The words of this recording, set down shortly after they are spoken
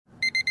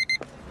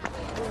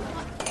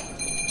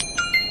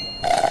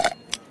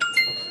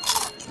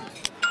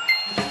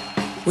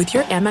With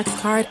your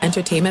Amex card,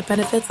 entertainment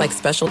benefits like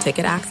special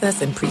ticket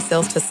access and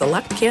pre-sales to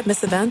select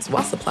can't-miss events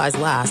while supplies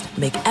last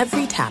make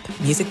every tap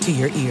music to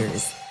your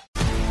ears.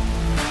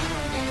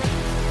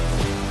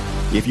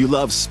 If you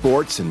love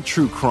sports and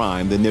true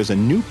crime, then there's a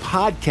new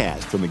podcast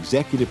from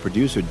executive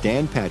producer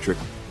Dan Patrick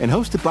and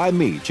hosted by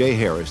me, Jay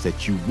Harris,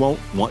 that you won't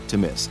want to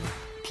miss.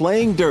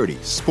 Playing Dirty: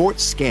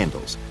 Sports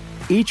Scandals.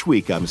 Each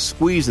week, I'm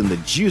squeezing the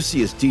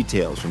juiciest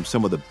details from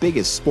some of the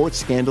biggest sports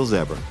scandals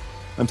ever.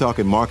 I'm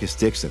talking Marcus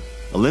Dixon,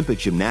 Olympic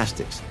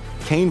gymnastics,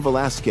 Cain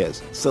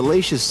Velasquez,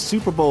 salacious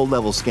Super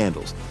Bowl-level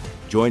scandals.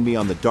 Join me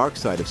on the dark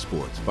side of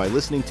sports by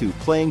listening to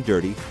Playing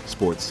Dirty: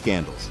 Sports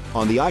Scandals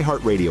on the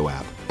iHeartRadio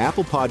app,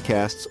 Apple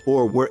Podcasts,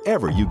 or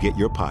wherever you get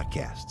your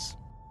podcasts.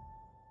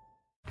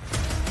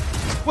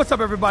 What's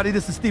up, everybody?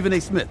 This is Stephen A.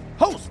 Smith,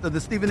 host of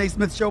the Stephen A.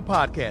 Smith Show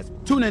podcast.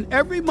 Tune in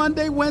every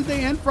Monday,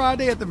 Wednesday, and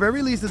Friday at the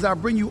very least as I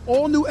bring you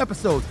all new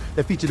episodes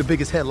that feature the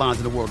biggest headlines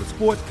in the world of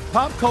sports,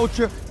 pop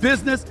culture,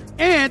 business,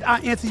 and I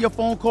answer your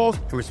phone calls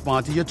and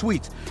respond to your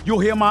tweets. You'll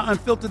hear my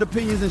unfiltered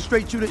opinions and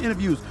straight-shooter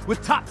interviews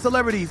with top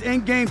celebrities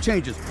and game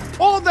changers.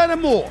 All that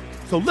and more.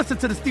 So listen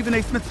to the Stephen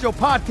A. Smith Show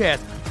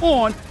podcast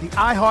on the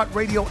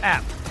iHeartRadio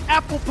app,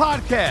 Apple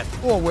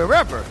Podcasts, or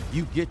wherever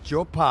you get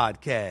your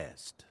podcast.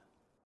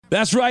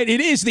 That's right. It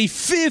is the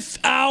fifth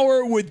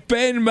hour with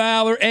Ben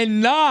Maller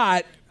and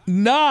not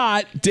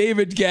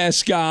David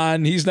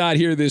Gascon. He's not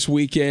here this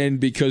weekend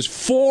because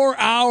 4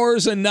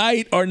 hours a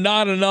night are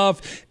not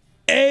enough.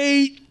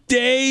 8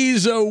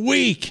 days a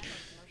week.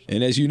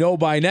 And as you know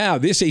by now,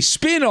 this is a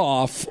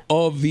spin-off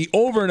of the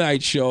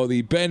overnight show,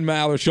 the Ben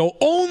Maller Show,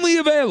 only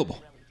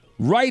available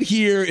right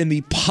here in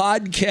the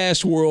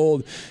podcast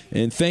world.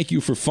 And thank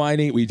you for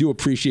finding it. We do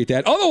appreciate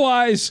that.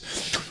 Otherwise,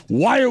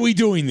 why are we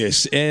doing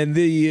this? And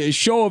the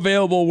show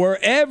available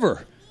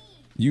wherever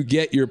you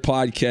get your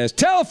podcast.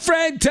 Tell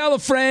a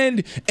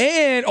friend,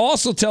 and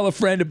also tell a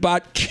friend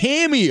about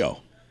Cameo.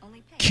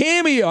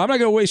 Cameo. I'm not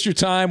going to waste your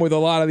time with a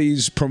lot of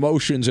these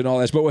promotions and all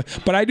that,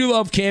 but I do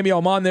love Cameo.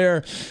 I'm on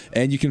there,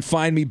 and you can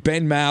find me,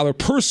 Ben Maller,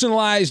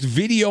 personalized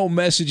video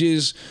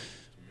messages.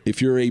 If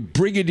you're a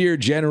brigadier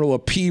general, a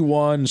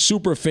P1,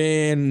 super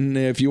fan,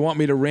 if you want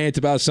me to rant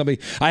about something.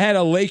 I had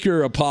a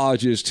Laker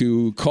apologist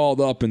who called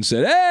up and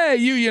said, hey,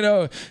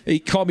 he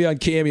called me on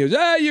Cameo.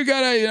 Hey, you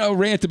got to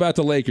rant about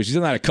the Lakers. He's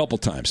done that a couple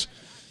times.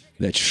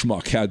 That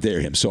schmuck, how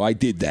dare him. So I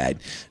did that.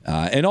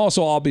 And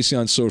also, obviously,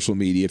 on social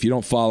media. If you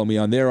don't follow me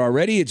on there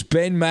already, it's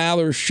Ben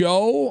Maller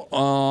Show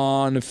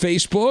on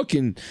Facebook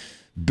and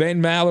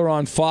Ben Maller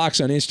on Fox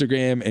on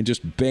Instagram, and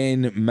just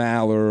Ben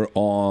Maller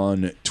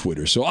on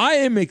Twitter. So I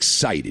am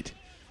excited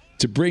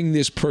to bring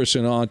this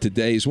person on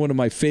today. He's one of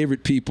my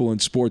favorite people in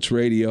sports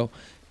radio.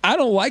 I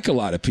don't like a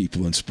lot of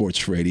people in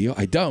sports radio.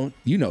 I don't.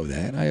 You know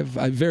that. I have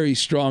very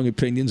strong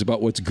opinions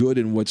about what's good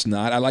and what's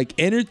not. I like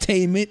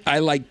entertainment. I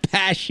like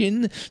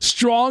passion,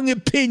 strong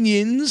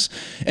opinions,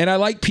 and I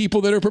like people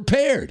that are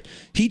prepared.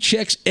 He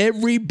checks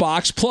every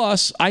box.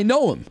 Plus, I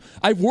know him.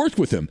 I've worked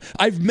with him.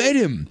 I've met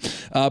him.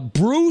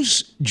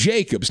 Bruce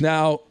Jacobs.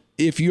 Now,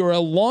 if you're a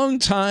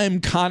longtime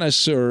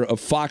connoisseur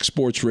of Fox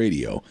Sports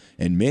Radio,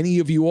 and many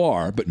of you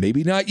are, but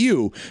maybe not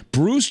you,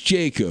 Bruce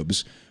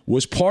Jacobs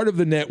was part of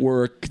the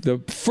network the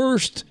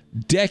first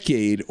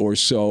decade or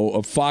so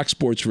of Fox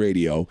Sports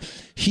Radio.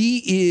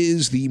 He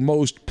is the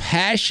most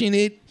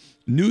passionate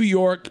New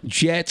York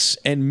Jets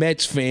and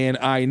Mets fan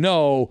I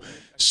know.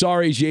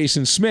 Sorry,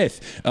 Jason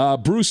Smith.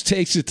 Bruce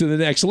takes it to the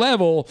next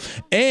level,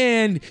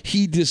 and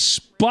he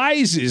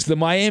despises the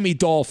Miami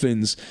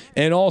Dolphins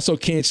and also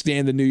can't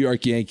stand the New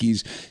York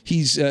Yankees.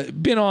 He's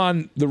been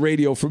on the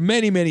radio for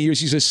many, many years.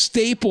 He's a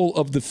staple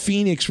of the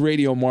Phoenix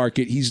radio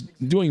market. He's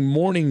doing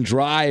morning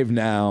drive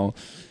now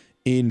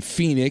in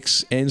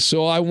Phoenix, and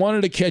so I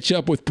wanted to catch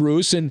up with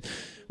Bruce, and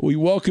we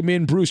welcome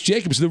in Bruce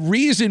Jacobs. The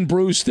reason,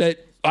 Bruce,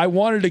 that I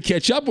wanted to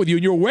catch up with you,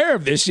 and you're aware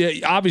of this,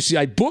 obviously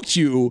I booked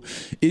you,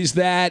 is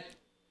that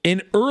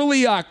in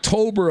early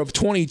October of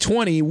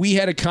 2020, we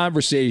had a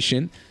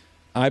conversation.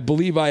 I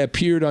believe I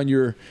appeared on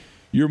your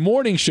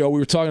morning show. We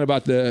were talking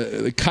about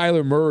the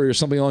Kyler Murray or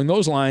something along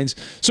those lines.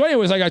 So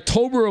anyways, like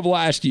October of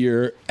last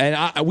year,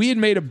 and we had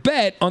made a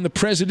bet on the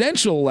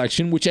presidential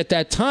election, which at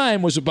that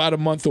time was about a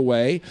month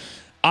away.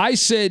 I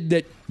said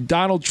that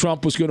Donald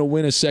Trump was going to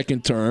win a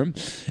second term,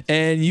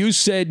 and you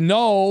said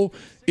no,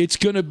 it's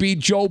going to be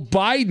Joe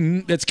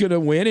Biden that's going to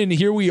win. And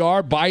here we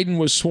are. Biden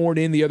was sworn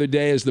in the other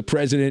day as the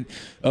president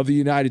of the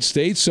United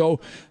States. So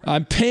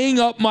I'm paying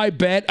up my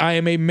bet. I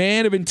am a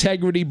man of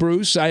integrity,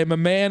 Bruce. I am a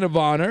man of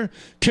honor.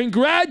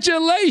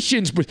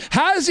 Congratulations, Bruce.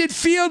 How does it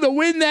feel to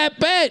win that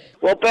bet?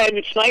 Well, Ben,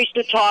 it's nice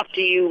to talk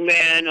to you,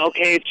 man.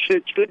 Okay,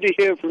 it's good to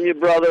hear from you,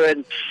 brother.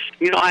 And,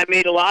 I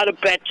made a lot of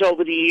bets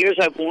over the years.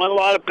 I've won a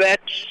lot of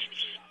bets.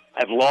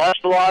 I've lost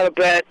a lot of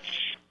bets.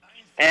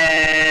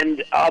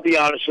 And I'll be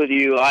honest with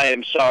you, I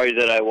am sorry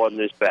that I won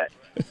this bet.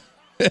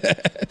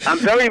 I'm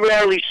very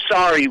rarely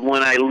sorry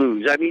when I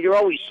lose. I mean, you're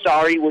always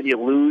sorry when you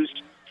lose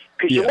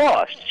because you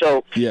lost.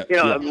 So,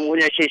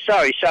 when I say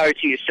sorry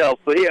to yourself.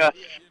 But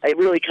I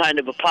really kind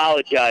of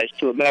apologize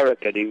to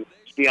America, to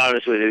be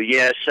honest with you.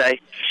 Yes,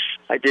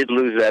 I did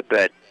lose that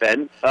bet,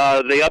 Ben.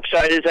 The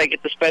upside is I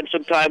get to spend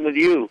some time with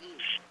you.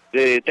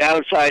 The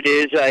downside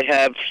is I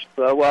have,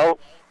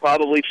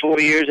 probably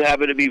 4 years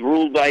having to be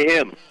ruled by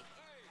him.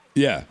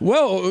 Yeah,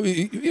 well,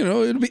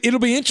 it'll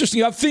be interesting.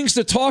 You have things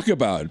to talk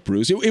about,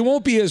 Bruce. It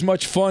won't be as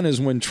much fun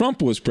as when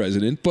Trump was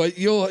president, but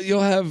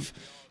you'll have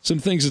some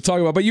things to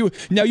talk about. But you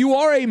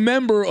are a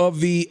member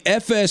of the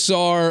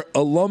FSR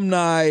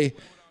Alumni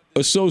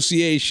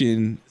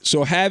Association.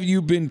 So have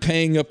you been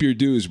paying up your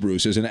dues,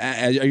 Bruce?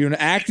 Are you an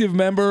active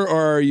member,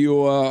 or are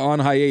you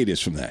on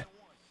hiatus from that?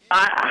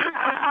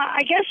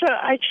 I guess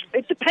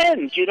it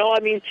depends. I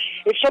mean,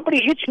 if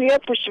somebody hits me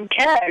up for some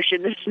cash,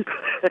 and this,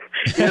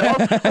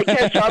 I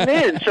guess I'm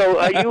in. So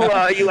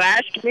you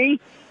asked me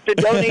to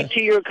donate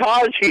to your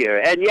cause here,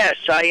 and yes,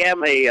 I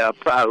am a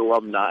proud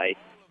alumni.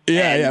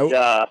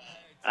 Yeah.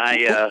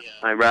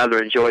 I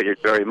rather enjoyed it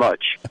very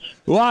much.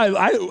 Well,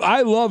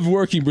 I love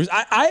working, Bruce.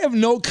 I have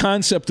no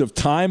concept of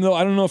time, though.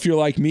 I don't know if you're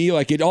like me.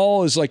 Like, it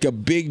all is like a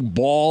big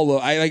ball.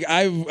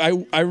 I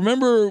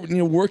remember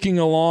working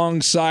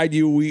alongside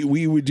you.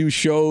 We would do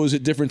shows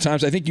at different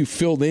times. I think you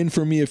filled in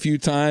for me a few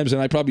times,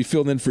 and I probably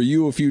filled in for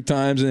you a few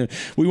times, and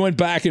we went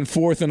back and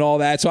forth and all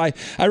that. So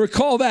I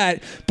recall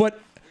that, but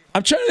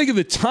I'm trying to think of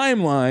the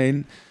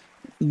timeline.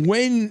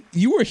 When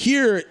you were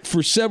here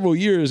for several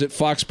years at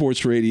Fox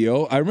Sports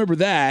Radio, I remember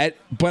that,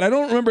 but I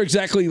don't remember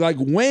exactly like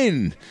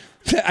when.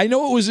 I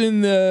know it was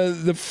in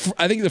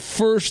I think the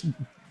first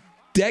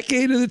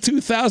decade of the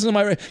 2000s. Am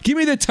I right? Give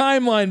me the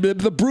timeline,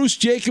 the Bruce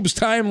Jacobs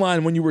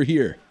timeline when you were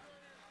here.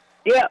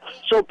 Yeah,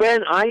 so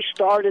Ben, I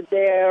started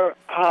there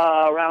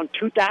around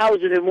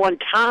 2001.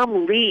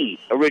 Tom Lee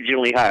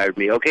originally hired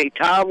me. Okay,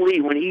 Tom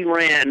Lee, when he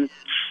ran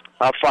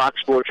Fox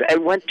Sports,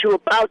 and went to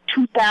about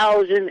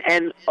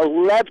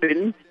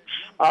 2011.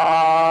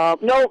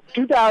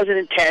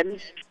 2010.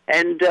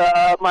 And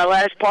my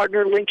last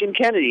partner, Lincoln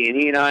Kennedy, and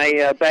he and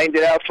I banged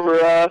it out for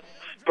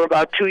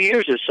about 2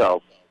 years or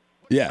so.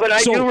 Yeah, but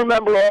I do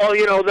remember all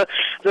the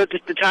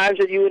times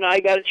that you and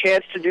I got a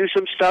chance to do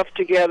some stuff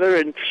together,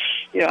 and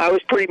I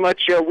was pretty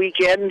much a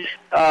weekend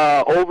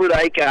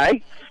overnight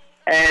guy,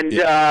 and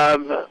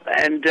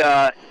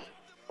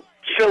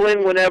fill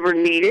in whenever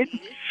needed.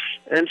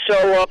 And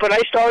so, but I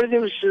started, it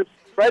was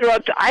right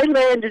around, I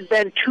landed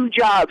then 2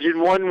 jobs in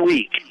 1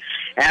 week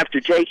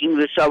after taking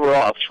the summer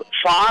off.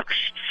 Fox,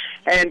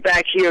 and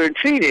back here in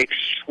Phoenix,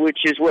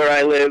 which is where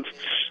I live,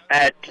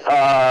 at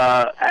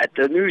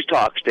the News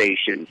Talk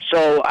station.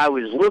 So I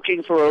was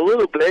looking for a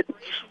little bit,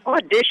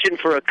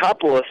 auditioned for a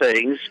couple of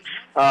things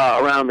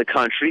around the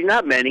country,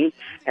 not many,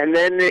 and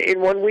then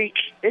in 1 week,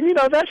 and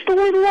that's the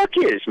way the luck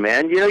is,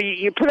 man.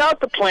 You put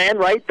out the plan,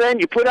 right, Ben?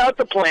 You put out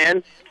the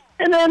plan,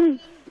 and then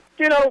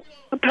the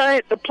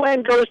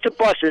plan goes to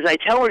bust. As I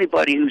tell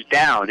anybody who's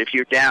down, if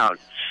you're down,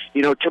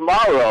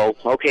 tomorrow,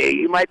 okay,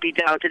 you might be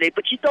down today,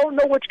 but you don't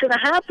know what's going to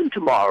happen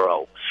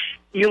tomorrow.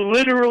 You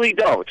literally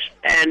don't.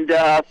 And,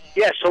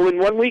 so in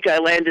 1 week I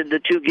landed the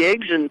 2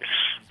 gigs, and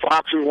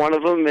Fox was one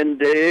of them,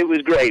 and it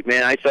was great,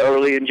 man. I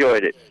thoroughly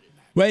enjoyed it.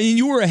 Well, and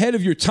you were ahead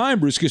of your time,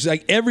 Bruce, because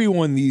like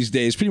everyone these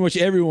days, pretty much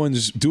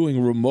everyone's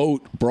doing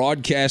remote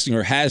broadcasting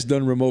or has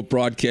done remote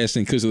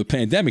broadcasting because of the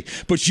pandemic.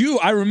 But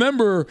I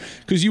remember,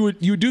 because you would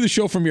do the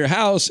show from your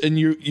house, and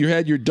you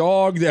had your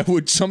dog that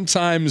would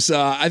sometimes,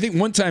 I think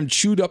one time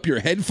chewed up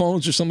your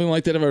headphones or something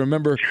like that, if I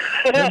remember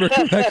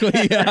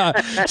correctly. Yeah.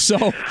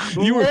 So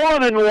you were more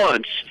than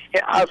once.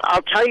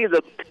 I'll tell you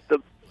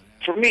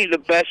for me, the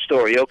best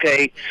story.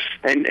 Okay,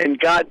 and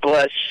God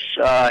bless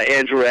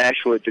Andrew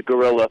Ashwood, the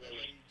gorilla.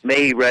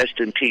 May he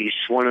rest in peace.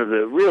 One of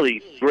the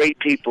really great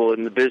people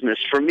in the business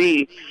for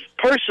me,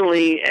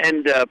 personally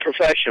and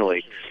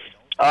professionally.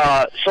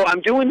 So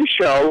I'm doing the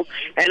show,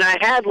 and I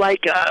had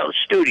like a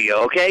studio.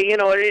 Okay,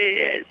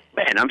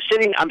 man, I'm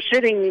sitting,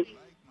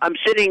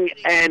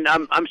 and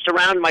I'm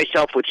surrounding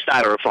myself with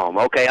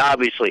styrofoam. Okay,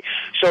 obviously,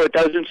 so it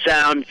doesn't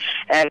sound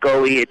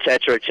echoey, et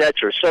cetera.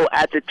 So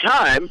at the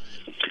time,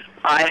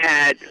 I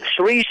had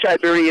 3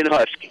 Siberian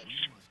Huskies.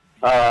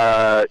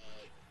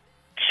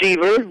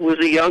 Seaver was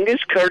the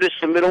youngest, Curtis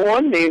the middle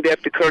one, named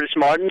after Curtis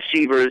Martin.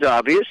 Seaver is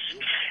obvious.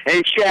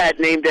 And Chad,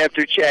 named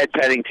after Chad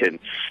Pennington.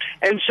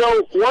 And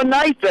so one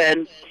night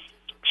then,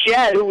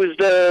 Chad, who was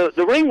the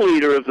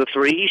ringleader of the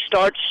 3, he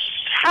starts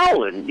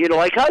howling,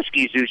 like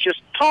Huskies do,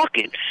 just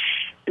talking.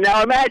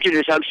 Now imagine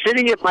this, I'm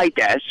sitting at my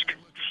desk.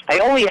 I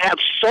only have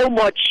so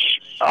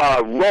much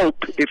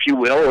rope, if you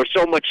will, or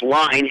so much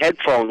line,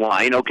 headphone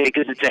line, okay,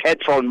 because it's a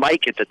headphone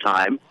mic at the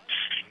time.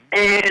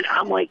 And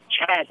I'm like,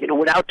 Chad,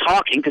 without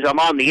talking, because I'm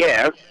on the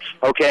air,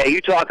 okay, you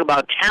talk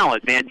about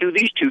talent, man, do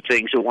these 2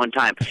 things at one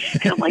time.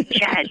 And I'm like,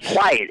 Chad,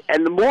 quiet.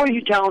 And the more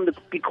you tell him to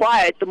be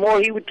quiet, the more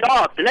he would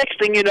talk. The next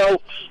thing you know,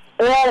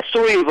 all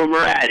 3 of them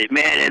are at it,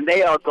 man, and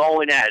they are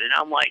going at it. And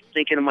I'm like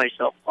thinking to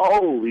myself,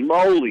 holy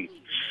moly,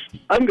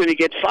 I'm going to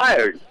get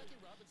fired.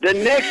 The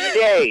next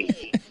day,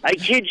 I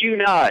kid you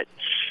not,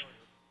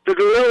 the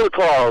gorilla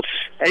calls,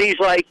 and he's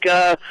like,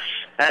 so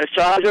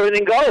how's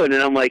everything going?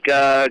 And I'm like,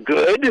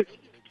 good.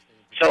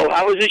 So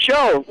how was the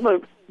show?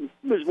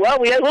 Well,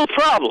 we had a little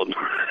problem.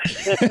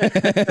 So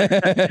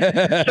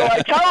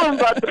I tell him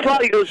about the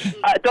problem. He goes,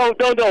 don't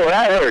worry,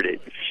 I heard it.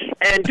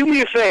 And do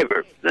me a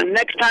favor. The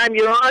next time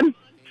you're on,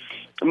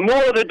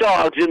 more of the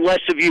dogs and less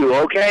of you,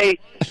 okay?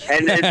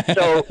 And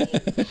so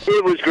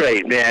it was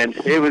great, man.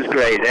 It was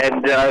great.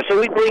 And so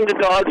we bring the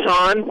dogs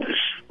on.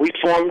 We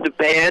formed a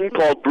band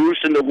called Bruce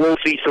and the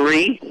Wolfie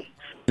 3.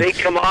 They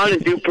come on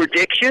and do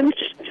predictions.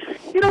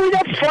 You know, we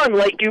have fun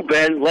like you,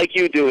 Ben, like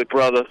you do it,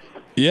 brother.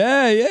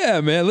 Yeah,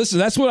 man. Listen,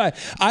 that's what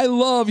I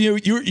love.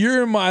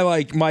 You're in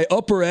my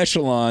upper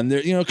echelon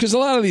there. Because a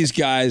lot of these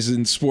guys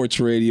in sports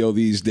radio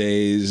these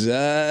days,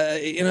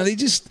 they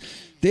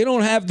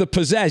don't have the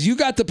pizzazz. You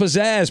got the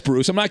pizzazz,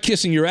 Bruce. I'm not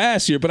kissing your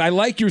ass here, but I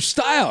like your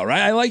style,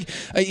 right? I like,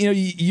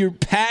 you're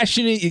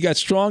passionate. You got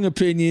strong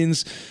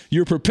opinions.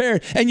 You're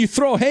prepared, and you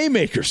throw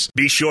haymakers.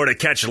 Be sure to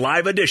catch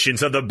live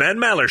editions of the Ben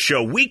Maller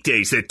Show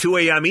weekdays at 2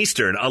 a.m.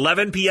 Eastern,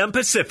 11 p.m.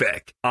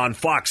 Pacific on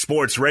Fox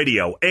Sports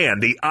Radio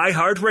and the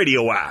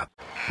iHeartRadio app.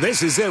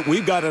 This is it.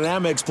 We've got an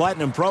Amex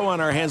Platinum Pro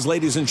on our hands,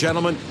 ladies and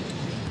gentlemen.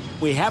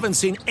 We haven't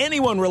seen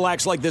anyone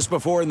relax like this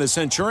before in the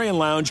Centurion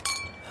Lounge.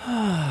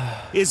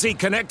 Is he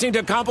connecting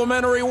to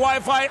complimentary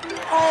Wi-Fi?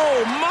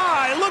 Oh,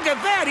 my! Look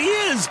at that! He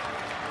is!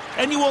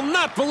 And you will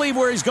not believe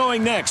where he's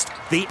going next.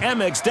 The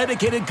Amex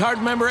dedicated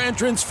card member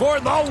entrance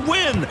for the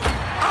win!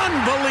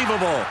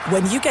 Unbelievable!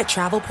 When you get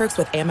travel perks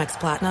with Amex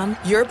Platinum,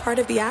 you're part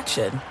of the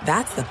action.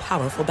 That's the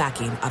powerful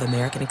backing of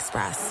American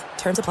Express.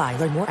 Terms apply.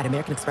 Learn more at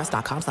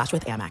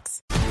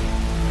americanexpress.com/withAmex.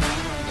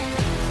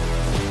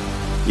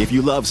 If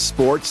you love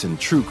sports and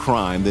true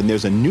crime, then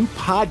there's a new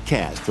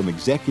podcast from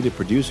executive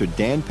producer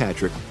Dan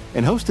Patrick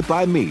and hosted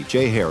by me,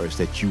 Jay Harris,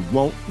 that you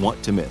won't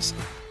want to miss.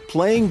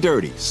 Playing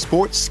Dirty: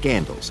 Sports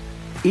Scandals.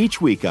 Each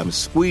week, I'm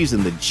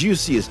squeezing the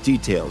juiciest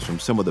details from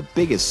some of the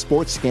biggest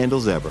sports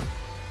scandals ever.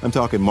 I'm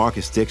talking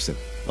Marcus Dixon,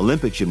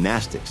 Olympic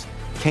gymnastics,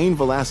 Cain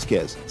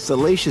Velasquez,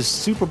 salacious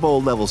Super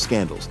Bowl-level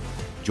scandals.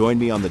 Join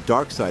me on the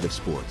dark side of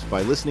sports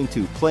by listening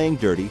to Playing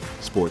Dirty: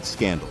 Sports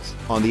Scandals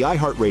on the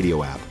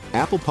iHeartRadio app,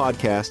 Apple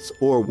Podcasts,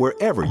 or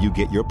wherever you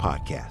get your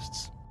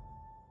podcasts.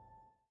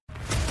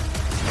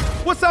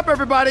 What's up,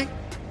 everybody?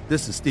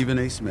 This is Stephen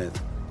A. Smith.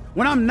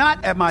 When I'm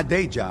not at my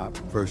day job,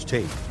 First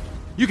Take,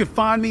 you can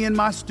find me in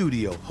my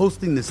studio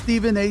hosting the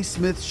Stephen A.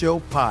 Smith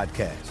Show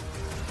podcast.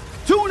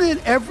 Tune in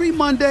every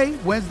Monday,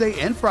 Wednesday,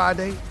 and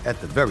Friday,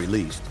 at the very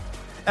least,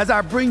 as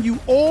I bring you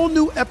all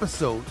new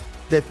episodes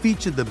that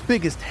feature the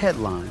biggest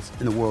headlines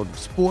in the world of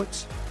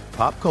sports,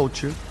 pop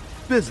culture,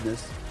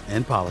 business,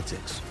 and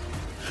politics.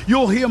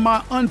 You'll hear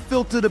my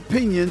unfiltered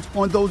opinions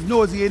on those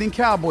nauseating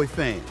Cowboy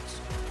fans,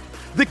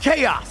 the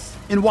chaos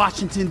in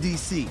Washington,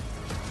 D.C.,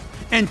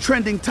 and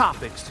trending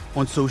topics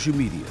on social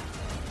media,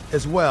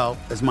 as well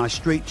as my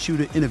straight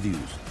shooter interviews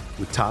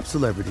with top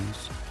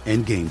celebrities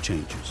and game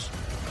changers.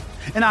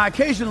 And I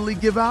occasionally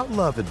give out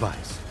love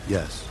advice.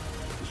 Yes,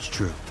 it's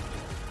true.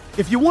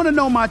 If you want to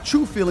know my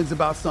true feelings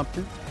about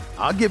something,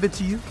 I'll give it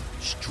to you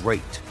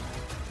straight.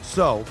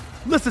 So,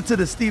 listen to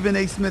the Stephen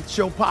A. Smith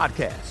Show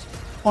podcast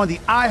on the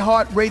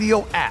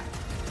iHeartRadio app,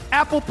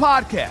 Apple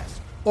Podcasts,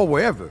 or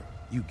wherever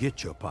you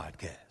get your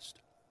podcast.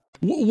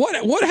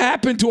 What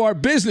happened to our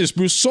business,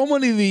 Bruce? So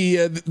many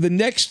of the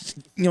next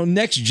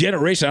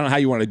generation, I don't know how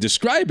you want to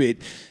describe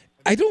it,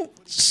 I don't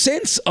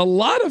sense a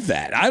lot of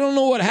that. I don't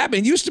know what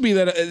happened. It used to be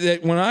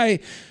that when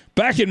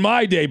back in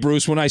my day,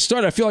 Bruce, when I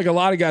started, I feel like a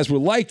lot of guys were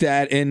like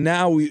that, and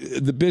now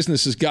the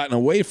business has gotten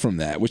away from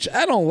that, which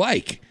I don't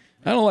like.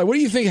 What do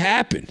you think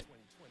happened?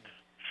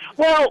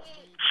 Well,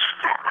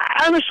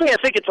 honestly, I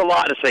think it's a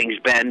lot of things,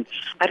 Ben.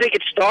 I think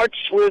it starts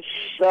with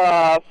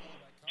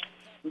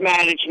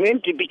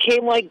management. It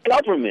became like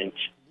government.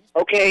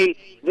 Okay,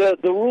 the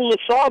rule of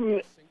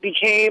thumb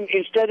became,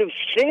 instead of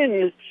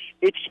thin,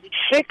 it's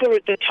thicker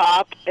at the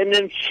top and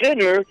then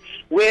thinner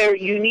where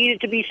you need it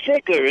to be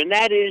thicker, and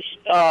that is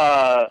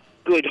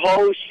good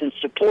hosts and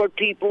support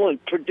people and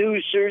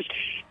producers,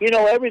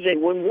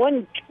 everything. When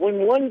one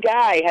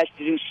guy has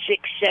to do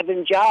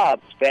 6-7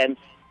 jobs, Ben,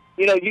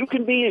 you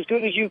can be as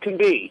good as you can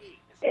be.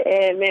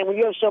 And, man, when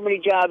you have so many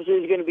jobs,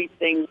 there's going to be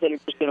things that are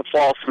just going to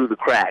fall through the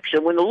cracks.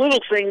 And when the little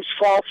things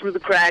fall through the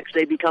cracks,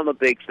 they become a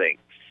big thing.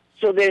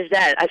 So there's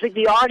that. I think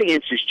the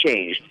audience has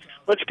changed.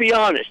 Let's be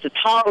honest. The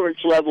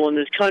tolerance level in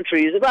this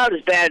country is about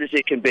as bad as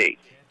it can be.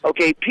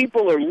 Okay,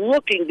 people are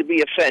looking to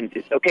be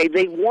offended. Okay,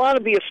 they want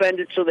to be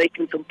offended so they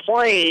can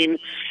complain,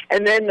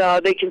 and then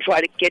they can try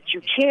to get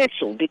you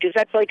canceled, because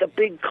that's like a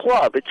big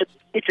club.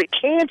 It's a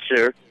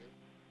cancer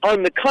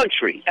on the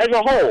country as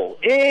a whole,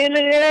 in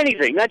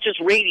anything, not just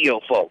radio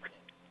folk.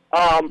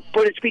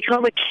 But it's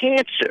become a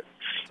cancer.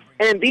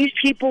 And these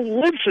people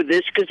live for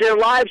this because their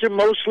lives are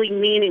mostly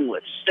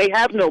meaningless. They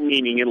have no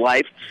meaning in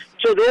life,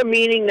 so their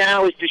meaning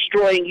now is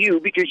destroying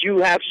you because you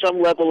have some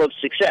level of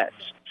success.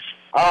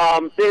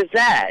 There's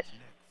that.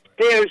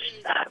 There's,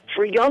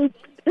 for young,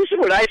 this is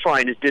what I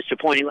find is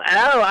disappointing.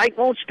 I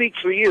won't speak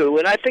for you,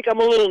 and I think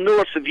I'm a little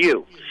north of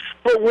you.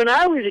 But when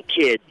I was a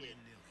kid,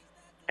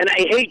 and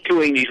I hate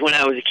doing these when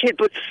I was a kid,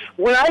 but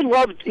when I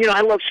loved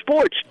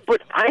sports,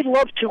 but I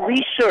loved to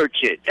research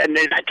it. And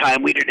at that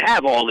time, we didn't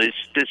have all this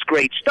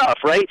great stuff,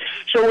 right?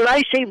 So when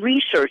I say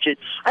research it,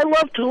 I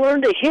love to learn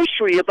the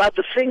history about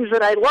the things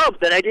that I love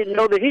that I didn't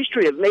know the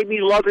history of. Made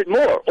me love it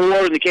more,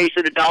 or in the case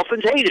of the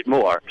Dolphins, hate it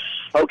more.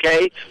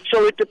 Okay?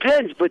 So it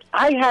depends, but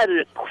I had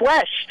a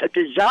quest, a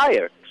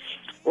desire.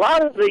 A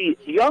lot of the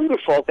younger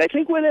folk, I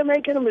think where they're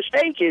making a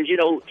mistake is,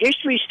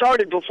 history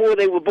started before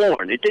they were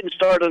born. It didn't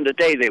start on the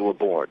day they were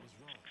born.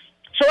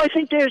 So I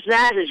think there's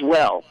that as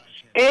well.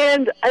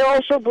 And I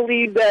also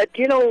believe that,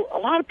 a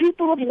lot of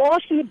people have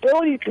lost the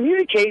ability to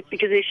communicate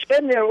because they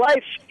spend their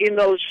life in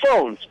those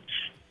phones.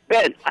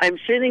 Ben, I'm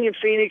sitting in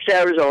Phoenix,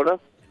 Arizona.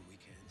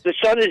 The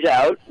sun is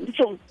out. It's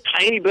a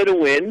tiny bit of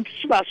wind.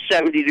 It's about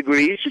 70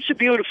 degrees. It's a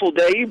beautiful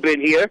day. You've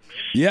been here.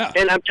 Yeah.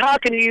 And I'm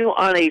talking to you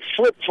on a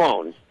flip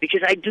phone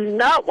because I do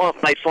not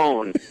want my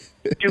phone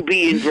to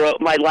be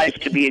my life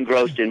to be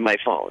engrossed in my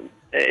phone.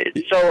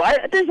 So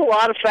there's a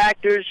lot of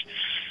factors,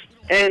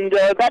 and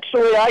that's the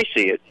way I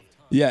see it.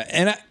 Yeah,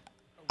 and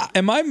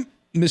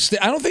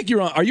I don't think you're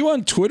on. Are you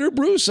on Twitter,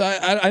 Bruce?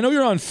 I know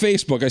you're on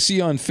Facebook. I see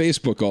you on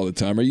Facebook all the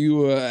time. Are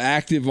you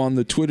active on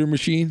the Twitter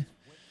machine?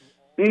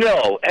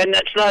 No, and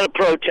that's not a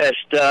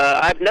protest.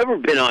 I've never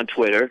been on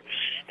Twitter,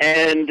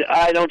 and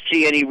I don't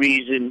see any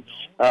reason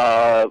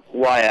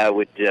why I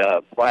would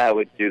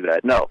do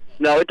that. No,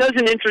 it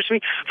doesn't interest me.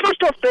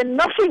 First off, then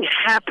nothing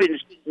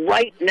happens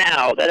right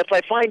now that if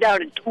I find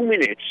out in 2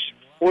 minutes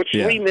or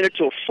 3 minutes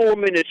or 4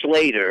 minutes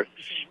later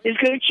is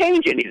going to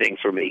change anything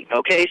for me.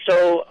 Okay,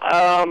 so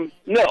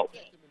no.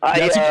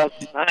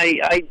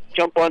 I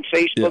jump on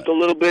Facebook a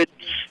little bit,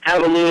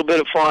 have a little bit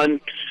of fun,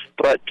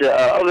 but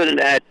other than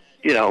that,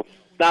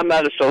 I'm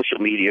not a social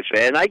media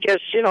fan. I guess,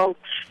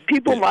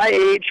 people my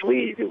age,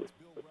 we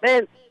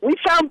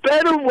found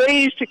better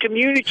ways to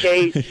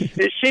communicate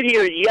than sit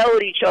here and yell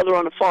at each other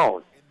on the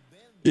phone.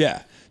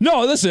 Yeah.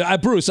 No, listen,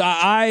 Bruce,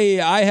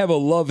 I have a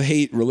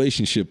love-hate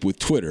relationship with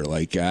Twitter.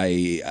 Like,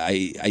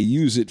 I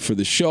use it for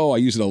the show. I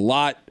use it a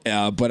lot,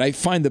 but I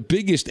find the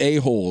biggest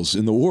a-holes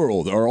in the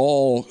world are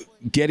all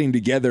getting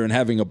together and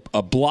having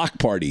a block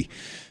party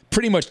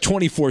pretty much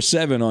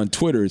 24/7 on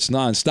Twitter. It's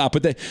nonstop.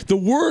 But the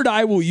word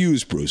I will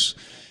use, Bruce,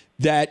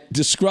 that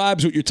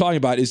describes what you're talking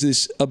about is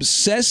this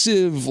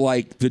obsessive,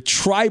 like the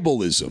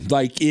tribalism.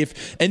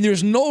 And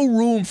there's no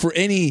room for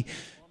any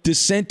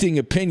dissenting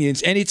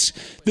opinions. And it's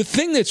the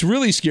thing that's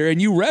really scary.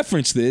 And you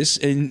referenced this,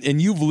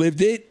 and you've lived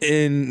it,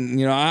 and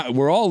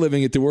we're all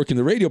living it to work in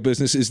the radio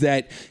business. Is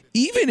that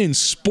even in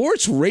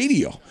sports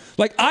radio?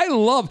 Like,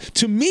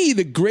 to me,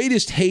 the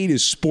greatest hate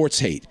is sports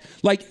hate.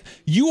 Like,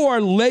 you are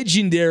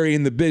legendary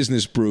in the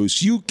business,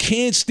 Bruce. You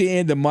can't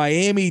stand the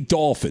Miami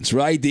Dolphins,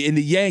 right? And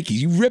the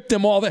Yankees. You rip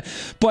them all that.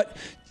 But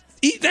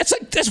that's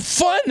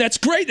fun. That's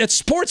great. That's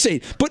sports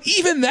hate. But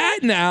even that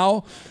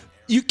now,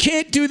 you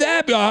can't do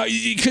that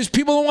because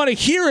people don't want to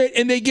hear it,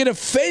 and they get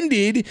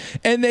offended,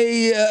 and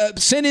they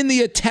send in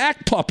the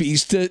attack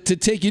puppies to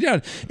take you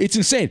down. It's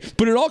insane.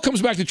 But it all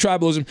comes back to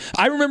tribalism.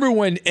 I remember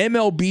when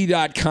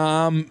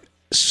MLB.com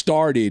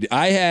started,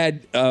 I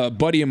had a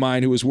buddy of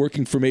mine who was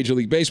working for Major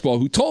League Baseball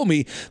who told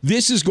me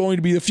this is going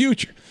to be the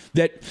future.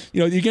 That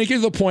you're going to get to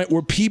the point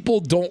where people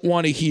don't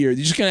want to hear.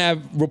 You're just going to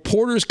have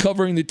reporters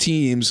covering the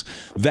teams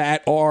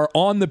that are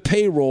on the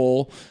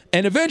payroll,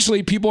 and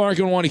eventually people aren't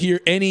going to want to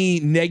hear any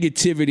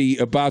negativity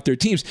about their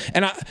teams.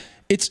 And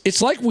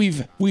it's like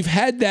we've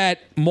had that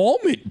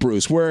moment,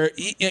 Bruce, where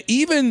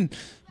even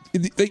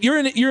you're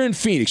in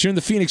Phoenix, you're in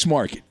the Phoenix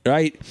market,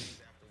 right?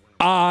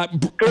 How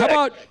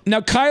about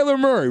now Kyler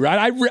Murray,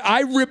 right?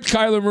 I ripped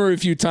Kyler Murray a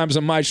few times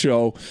on my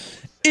show.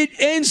 It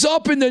ends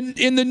up in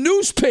the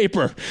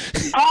newspaper.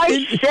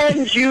 I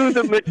send you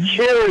the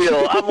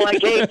material. I'm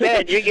like, hey,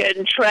 man, you're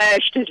getting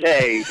trashed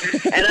today.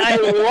 And I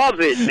love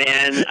it,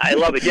 man. I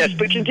love it. Yes,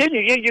 but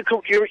continue.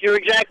 You're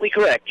exactly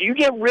correct. You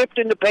get ripped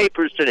in the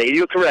papers today.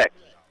 You're correct.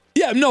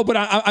 Yeah, no, but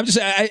I'm just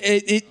saying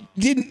it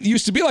didn't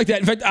used to be like that.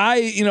 In fact,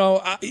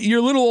 you're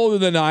a little older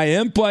than I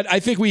am, but I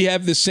think we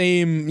have the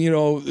same,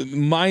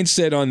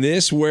 mindset on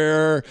this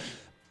where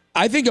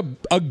I think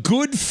a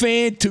good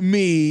fan to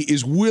me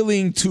is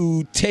willing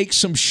to take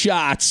some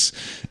shots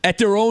at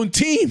their own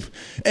team.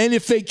 And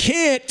if they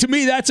can't, to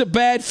me, that's a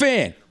bad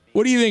fan.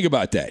 What do you think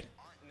about that?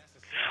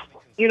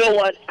 You know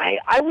what?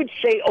 I would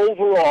say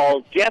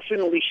overall,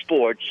 definitely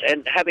sports,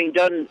 and having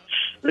done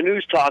the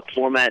news talk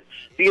format,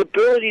 the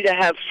ability to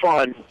have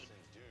fun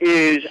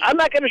is, I'm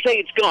not going to say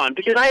it's gone,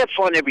 because I have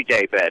fun every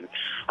day, Ben.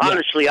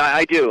 Honestly, yeah.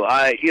 I do.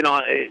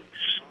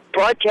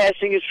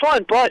 Broadcasting is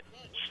fun, but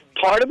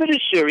part of it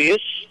is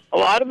serious. A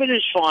lot of it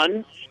is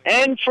fun.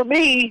 And for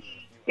me,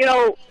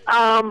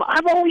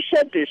 I've always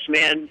said this,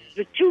 man.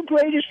 The two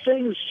greatest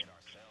things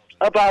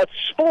about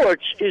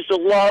sports is the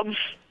love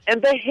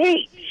and the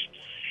hate.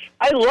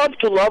 I love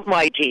to love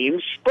my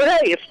teams, but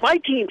hey, if my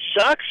team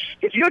sucks,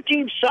 if your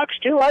team sucks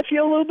too, I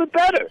feel a little bit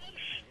better.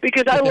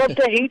 Because I love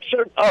to hate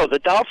certain... Oh, the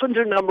Dolphins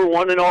are number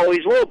one and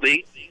always will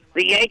be.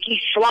 the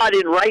Yankees slot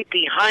in right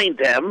behind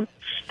them,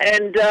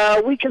 and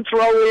we can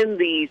throw in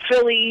the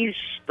Phillies,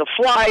 the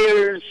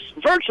Flyers,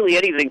 virtually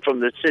anything from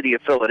the city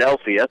of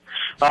Philadelphia,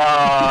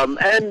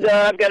 and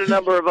I've got a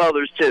number of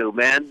others too,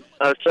 man.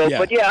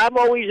 But yeah, I'm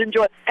always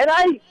enjoying.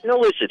 And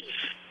listen,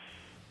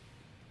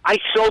 I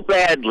so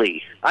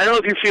badly. I don't know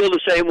if you feel the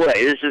same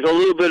way. This is a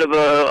little bit of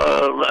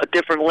a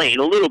different lane,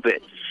 a little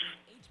bit,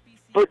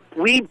 but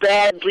we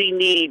badly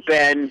need,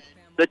 Ben,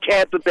 the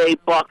Tampa Bay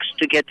Bucks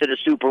to get to the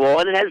Super Bowl,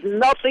 and it has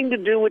nothing to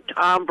do with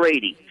Tom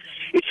Brady.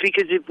 It's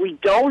because if we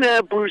don't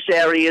have Bruce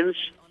Arians,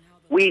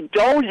 we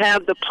don't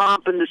have the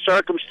pomp and the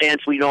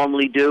circumstance we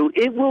normally do,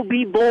 it will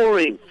be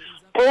boring.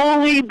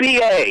 Only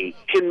BA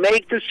can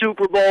make the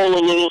Super Bowl a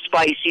little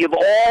spicy of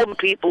all the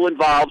people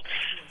involved.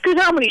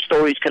 Because how many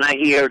stories can I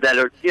hear that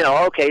are,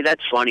 okay,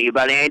 that's funny,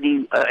 about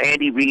Andy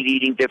Reid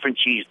eating different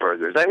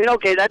cheeseburgers. I mean,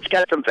 okay, that's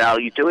got some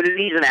value to it, and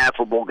he's an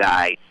affable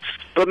guy.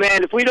 But,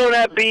 man, if we don't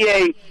have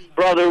BA,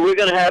 brother, we're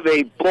going to have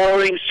a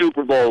boring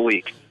Super Bowl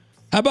week.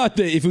 How about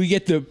if we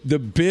get the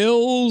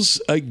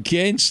Bills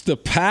against the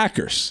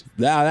Packers?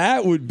 Now,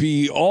 that would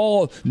be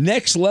all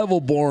next level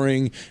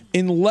boring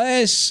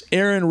unless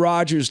Aaron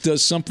Rodgers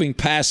does something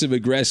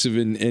passive-aggressive,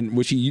 in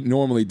which he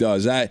normally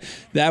does. That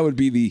would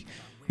be the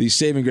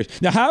saving grace.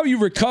 Now, how have you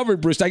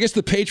recovered, Bruce? I guess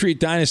the Patriot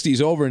dynasty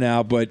is over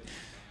now, but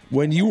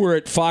when you were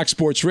at Fox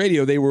Sports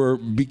Radio, they were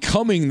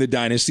becoming the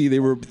dynasty.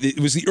 It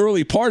was the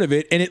early part of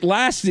it, and it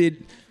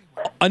lasted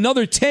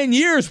another 10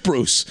 years,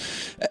 Bruce.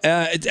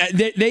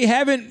 They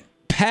haven't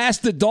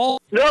passed the Dolphins.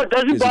 No, it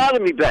doesn't bother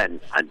me, Ben.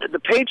 The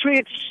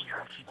Patriots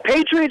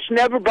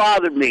never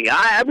bothered me.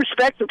 I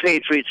respect the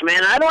Patriots,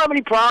 man. I don't have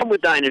any problem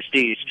with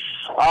dynasties.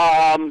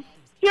 I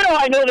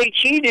know they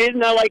cheated,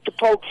 and I like to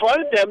poke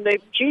fun at them.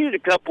 They've cheated a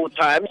couple of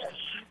times.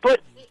 But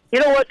you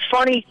know what's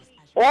funny?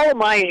 All of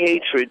my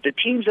hatred, the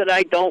teams that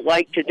I don't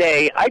like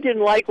today, I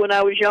didn't like when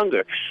I was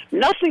younger.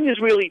 Nothing has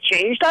really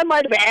changed. I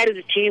might have added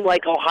a team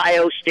like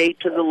Ohio State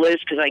to the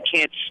list because I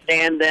can't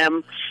stand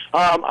them.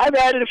 I've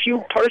added a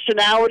few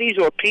personalities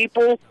or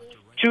people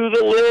to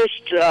the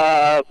list.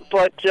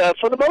 But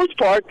for the most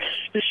part,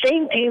 the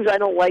same teams I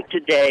don't like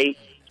today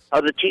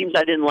are the teams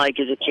I didn't like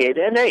as a kid.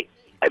 And hey,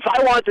 if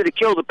I wanted to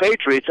kill the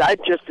Patriots, I'd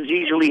just as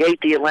easily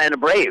hate the Atlanta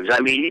Braves.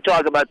 I mean, you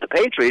talk about the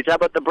Patriots, how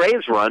about the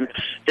Braves run,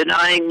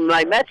 denying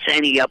my Mets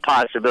any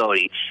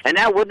possibility? And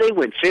now, would they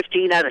win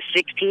 15 out of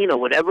 16 or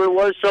whatever it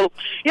was? So,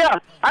 yeah,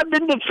 I've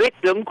been the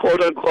victim,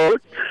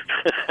 quote-unquote,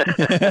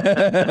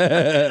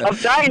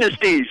 of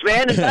dynasties,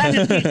 man. And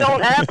dynasties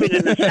don't happen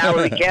in the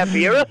salary cap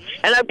era,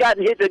 and I've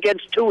gotten hit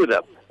against two of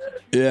them.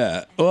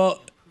 Yeah,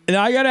 well... And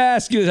I got to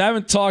ask you, I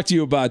haven't talked to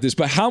you about this,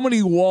 but how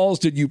many walls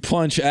did you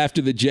punch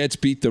after the Jets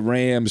beat the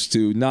Rams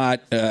to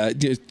not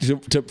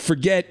to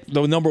forget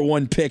the number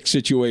one pick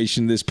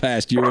situation this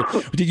past year?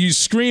 Did you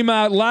scream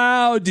out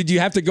loud? Did you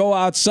have to go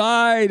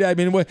outside? I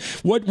mean,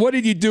 what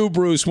did you do,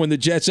 Bruce, when the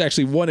Jets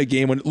actually won a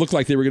game when it looked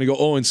like they were going to go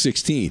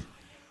 0-16?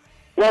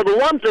 Well, the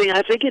one thing,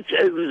 I think it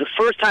was the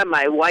first time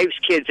my wife's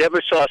kids ever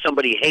saw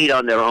somebody hate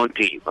on their own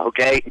team,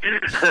 okay?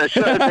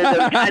 So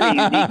they're kind of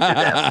unique to them.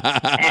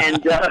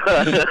 And,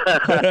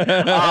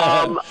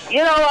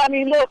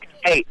 look,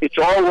 hey, it's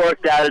all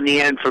worked out in the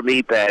end for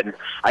me, Ben.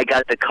 I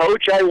got the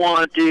coach I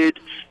wanted.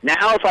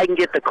 Now if I can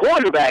get the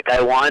quarterback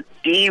I want,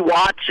 D.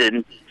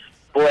 Watson,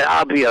 boy,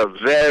 I'll be it'll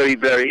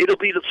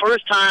be the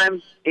first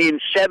time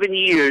in 7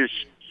 years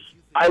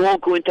I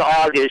won't go into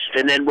August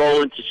and then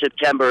roll into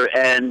September,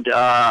 and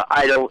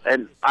I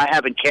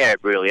haven't cared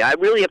really. I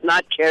really have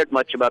not cared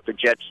much about the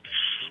Jets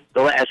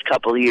the last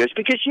couple of years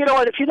because you know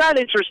what? If you're not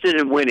interested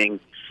in winning,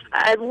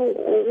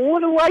 what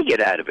do I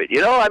get out of it?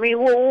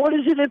 What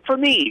is it for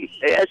me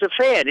as a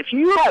fan? I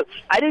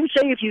didn't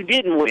say if you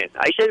didn't win.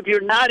 I said if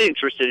you're not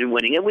interested in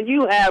winning, and when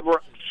you have a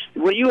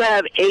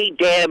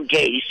damn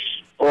Gase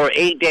or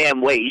a damn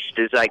waste,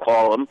 as I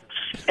call him,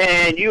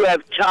 and you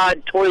have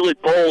Todd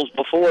Toilet Bowles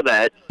before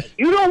that,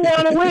 you don't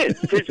want to win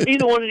because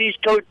neither one of these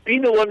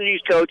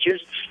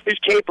coaches is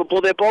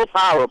capable. They're both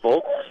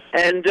horrible,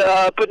 and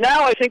but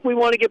now I think we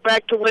want to get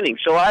back to winning.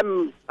 So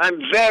I'm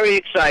very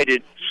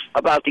excited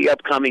about the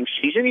upcoming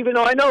season, even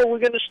though I know we're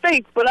going to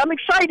stink, but I'm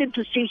excited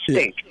to see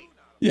stink.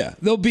 Yeah,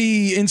 they'll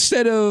be,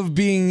 instead of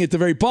being at the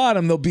very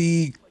bottom, they'll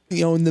be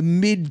in the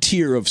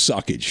mid-tier of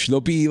suckage. They'll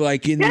be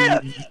like in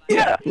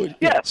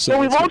So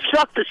we won't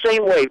suck the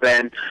same way,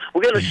 Ben.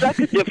 We're going to suck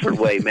a different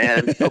way,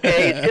 man.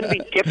 Okay, it's going to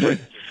be different.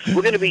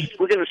 We're going to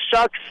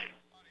suck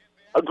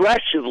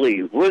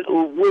aggressively.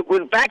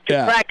 We're back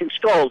to cracking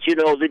skulls.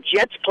 The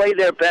Jets play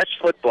their best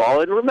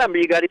football, and remember,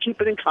 you got to keep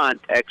it in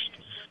context.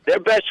 Their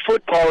best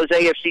football is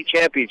AFC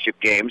Championship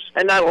games,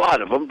 and not a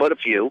lot of them, but a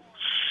few.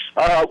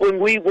 When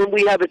we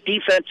have a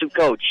defensive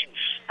coach,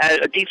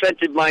 a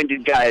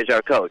defensive-minded guy as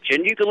our coach,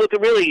 and you can look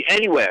at really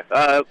anywhere,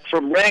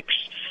 from Rex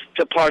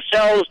to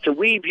Parcells to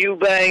Weeb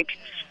Eubank.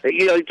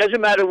 It doesn't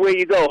matter where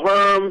you go.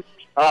 Herm.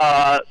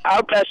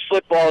 Our best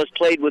football is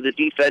played with a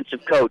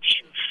defensive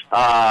coach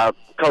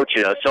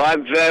coaching us. So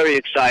I'm very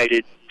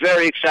excited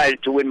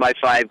to win my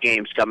 5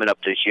 games coming up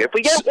this year. If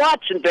we get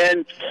Watson,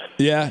 Ben,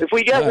 if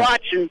we get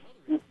Watson,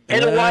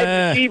 and a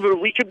wide receiver,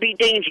 we could be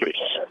dangerous.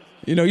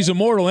 You know, he's a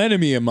mortal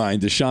enemy of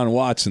mine, Deshaun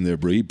Watson there,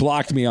 bro. He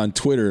blocked me on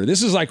Twitter.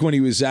 This is like when he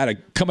was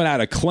coming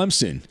out of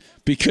Clemson,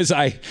 because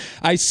I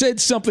said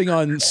something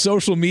on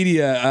social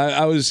media.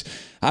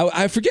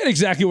 I forget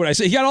exactly what I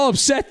said. He got all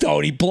upset, though,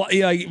 and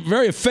he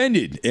very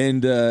offended.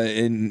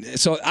 And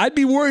so I'd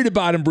be worried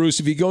about him,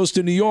 Bruce, if he goes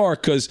to New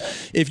York, because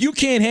if you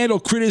can't handle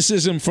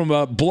criticism from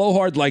a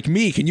blowhard like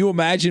me, can you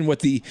imagine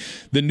what the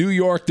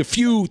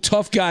few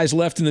tough guys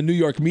left in the New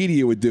York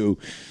media would do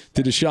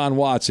to Deshaun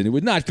Watson? It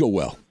would not go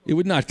well. It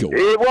would not go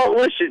well. Well,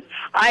 listen,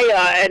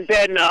 and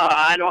Ben,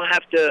 I don't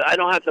have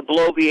to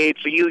bloviate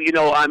for you. You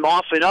know, I'm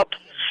off and up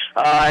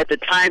at the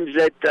times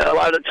that a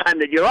lot of the time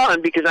that you're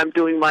on, because I'm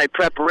doing my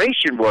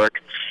preparation work,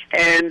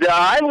 and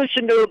I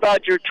listen to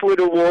about your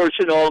Twitter wars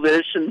and all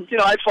this, and you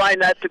know, I find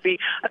that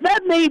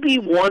may be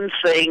one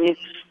thing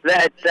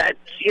that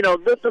you know,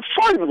 the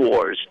fun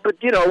wars. But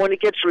you know, when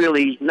it gets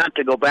really, not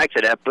to go back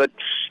to that, but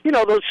you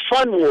know, those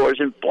fun wars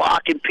and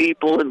blocking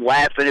people and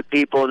laughing at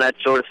people and that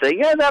sort of thing,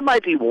 yeah, that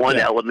might be one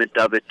element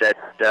of it that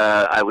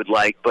I would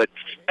like. But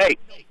hey,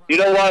 you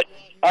know what?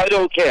 I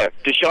don't care.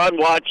 Deshaun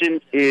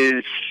Watson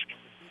is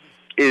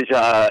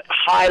a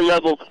high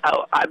level.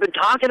 I've been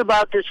talking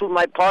about this with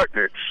my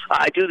partner.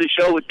 I do the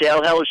show with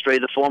Dale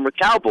Hellestrade, the former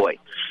Cowboy.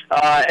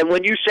 And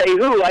when you say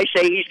who, I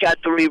say he's got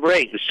 3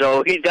 rings.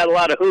 So he's got a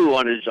lot of who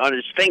on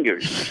his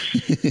fingers.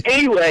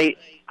 Anyway,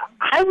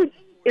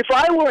 if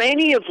I were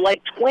any of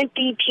like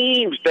 20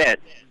 teams, Ben.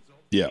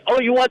 Yeah. Oh,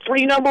 you want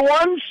 3 number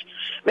ones?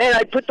 Man,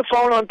 I'd put the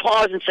phone on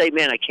pause and say,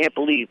 man, I can't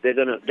believe they're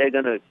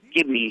gonna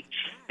give me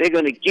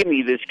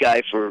this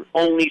guy for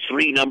only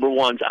 3 number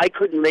ones. I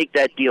couldn't make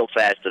that deal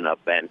fast enough,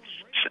 Ben.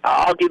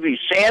 I'll give you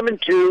Sam and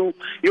 2.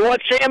 You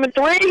want Sam and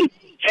 3?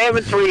 Sam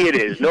and 3 it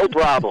is, no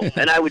problem.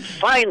 And I would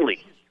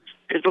finally,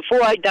 because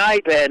before I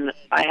die, Ben,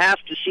 I have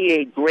to see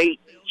a great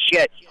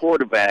Jet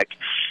quarterback.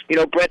 You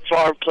know, Brett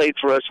Favre played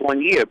for us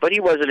 1 year, but he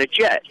wasn't a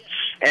Jet.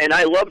 And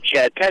I love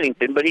Chad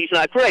Pennington, but he's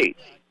not great.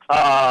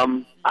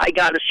 I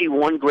got to see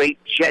one great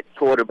Jet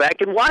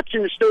quarterback, and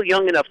Watson is still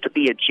young enough to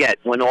be a Jet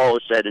when all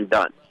is said and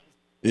done.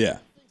 Yeah.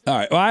 All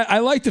right. Well, I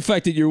like the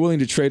fact that you're willing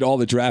to trade all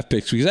the draft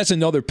picks, because that's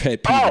another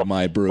pet peeve of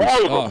mine, Bruce.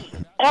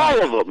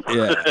 All of them.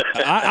 Yeah,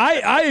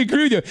 I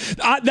agree with you.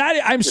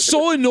 I'm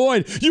so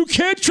annoyed. You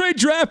can't trade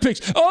draft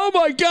picks. Oh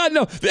my God,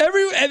 no!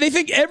 They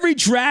think every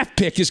draft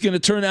pick is going to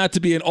turn out to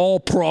be an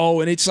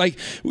All-Pro, and it's like,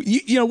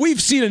 you know,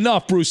 we've seen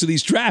enough, Bruce, of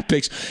these draft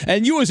picks.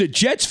 And you, as a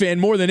Jets fan,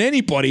 more than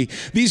anybody,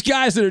 these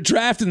guys that are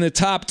drafted in the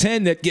top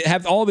 10 that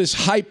have all this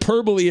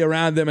hyperbole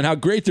around them and how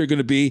great they're going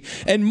to be,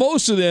 and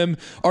most of them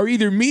are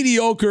either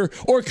mediocre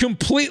or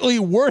completely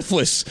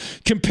worthless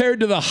compared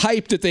to the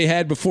hype that they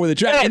had before the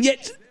draft. And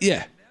yet,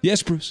 yeah.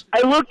 Yes, Bruce?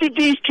 I looked at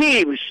these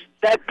teams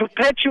that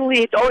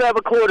perpetually don't have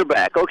a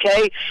quarterback,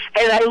 okay?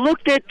 And I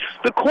looked at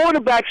the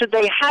quarterbacks that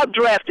they have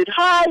drafted,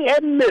 high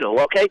and middle,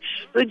 okay?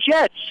 The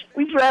Jets,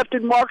 we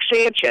drafted Mark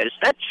Sanchez.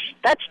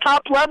 That's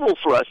top level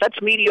for us. That's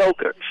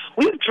mediocre.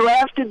 We've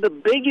drafted the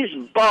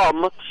biggest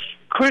bum,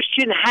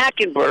 Christian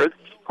Hackenberg,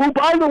 who,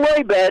 by the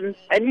way, Ben,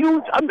 and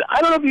I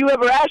don't know if you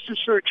ever asked this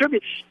for a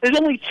tribute, there's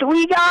only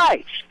 3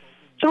 guys,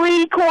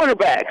 3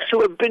 quarterbacks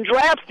who have been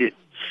drafted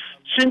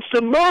since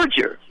the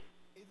merger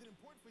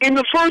in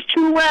the first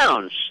 2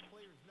 rounds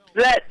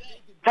that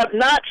have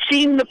not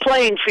seen the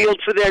playing field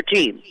for their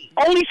team.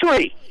 Only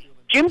 3.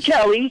 Jim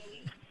Kelly,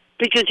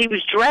 because he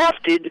was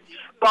drafted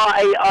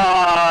by,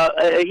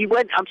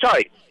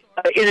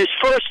 in his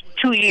first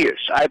 2 years.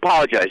 I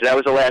apologize. That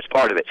was the last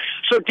part of it.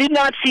 So did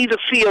not see the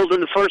field in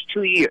the first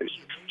 2 years.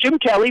 Jim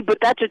Kelly, but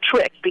that's a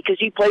trick because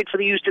he played for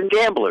the Houston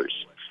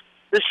Gamblers.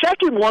 The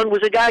second one was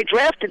a guy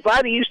drafted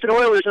by the Houston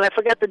Oilers, and I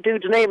forget the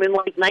dude's name, in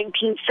like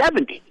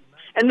 1970.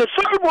 And the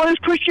third one is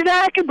Christian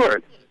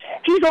Hackenberg.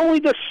 He's only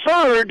the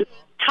 3rd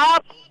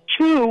top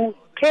 2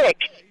 pick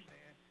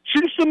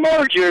since the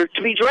merger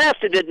to be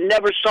drafted that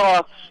never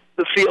saw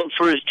the field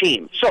for his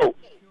team. So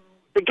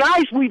the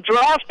guys we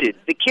drafted,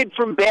 the kid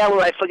from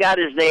Baylor, I forgot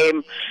his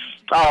name,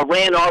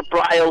 ran Art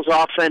Briles'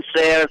 offense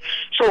there.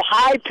 So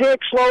high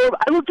picks, low.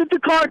 I looked at the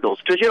Cardinals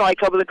because, you know, I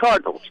cover the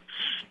Cardinals.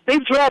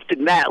 They've drafted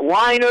Matt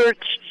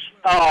Leinart.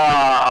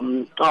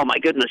 Oh my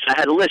goodness, I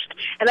had a list.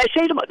 And I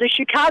say to them, the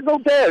Chicago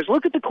Bears,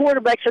 look at the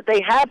quarterbacks that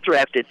they have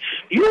drafted.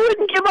 You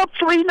wouldn't give up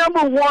 3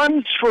 number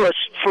ones for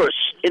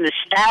an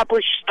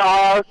established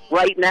star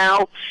right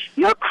now.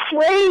 You're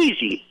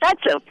crazy.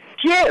 That's a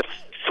gift,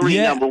 3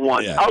 number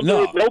ones. Yeah, I'll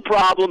do it, no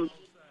problem,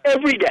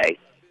 every day.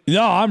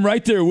 No, I'm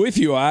right there with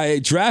you.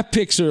 Draft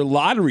picks are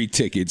lottery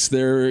tickets.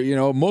 They're, you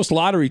know, most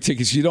lottery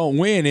tickets you don't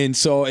win, and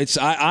so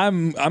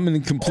I'm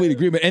in complete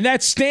agreement. And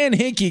that Sam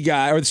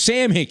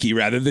Hinkie,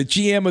 rather, the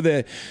GM of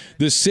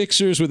the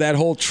Sixers, with that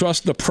whole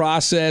trust the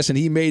process, and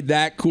he made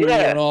that cool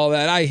and all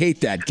that. I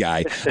hate that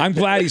guy. I'm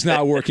glad he's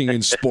not working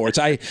in sports.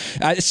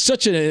 It's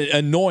such an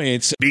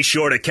annoyance. Be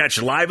sure to catch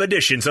live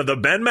editions of the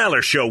Ben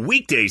Maller Show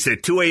weekdays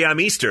at 2 a.m.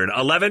 Eastern,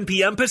 11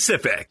 p.m.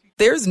 Pacific.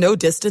 There's no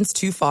distance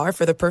too far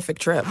for the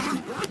perfect trip.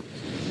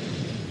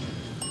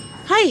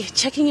 Hi,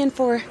 checking in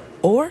for...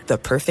 Or the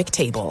perfect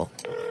table.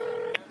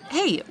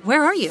 Hey,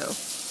 where are you?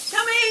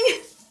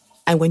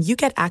 And when you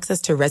get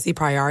access to Resi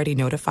Priority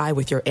Notify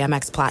with your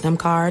Amex Platinum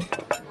card...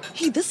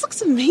 Hey, this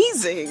looks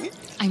amazing.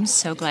 I'm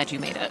so glad you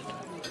made it.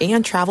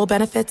 And travel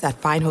benefits at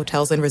fine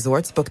hotels and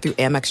resorts booked through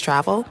Amex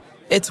Travel,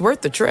 it's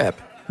worth the trip.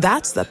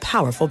 That's the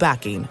powerful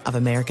backing of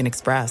American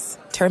Express.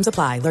 Terms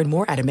apply. Learn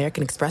more at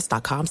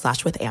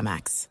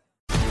americanexpress.com/withAmex.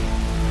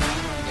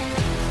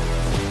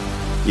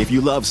 If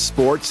you love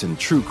sports and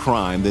true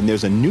crime, then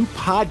there's a new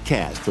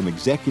podcast from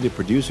executive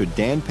producer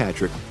Dan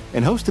Patrick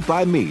and hosted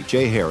by me,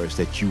 Jay Harris,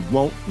 that you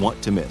won't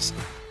want to miss.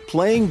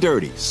 Playing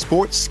Dirty: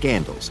 Sports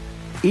Scandals.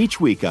 Each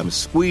week, I'm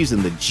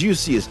squeezing the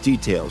juiciest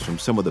details from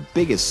some of the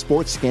biggest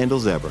sports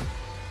scandals ever.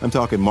 I'm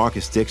talking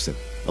Marcus Dixon,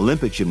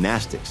 Olympic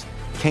gymnastics,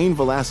 Cain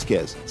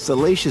Velasquez,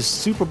 salacious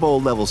Super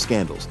Bowl-level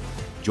scandals.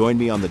 Join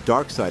me on the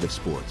dark side of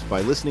sports by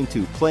listening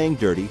to Playing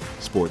Dirty: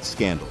 Sports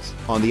Scandals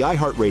on the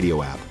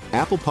iHeartRadio app,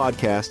 Apple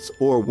Podcasts,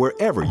 or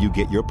wherever you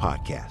get your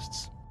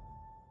podcasts.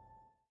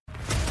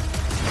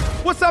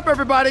 What's up,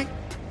 everybody?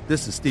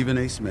 This is Stephen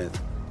A. Smith.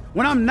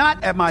 When I'm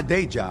not at my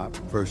day job,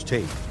 First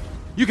Take,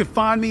 you can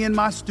find me in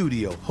my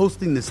studio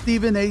hosting the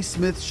Stephen A.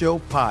 Smith Show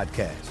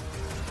podcast.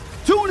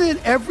 Tune in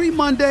every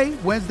Monday,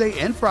 Wednesday,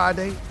 and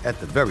Friday, at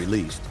the very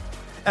least,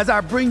 as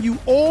I bring you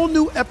all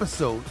new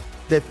episodes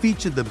that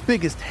feature the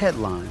biggest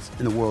headlines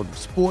in the world of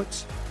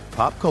sports,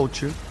 pop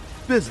culture,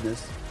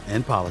 business,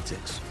 and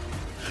politics.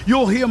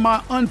 You'll hear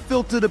my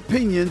unfiltered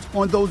opinions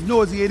on those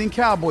nauseating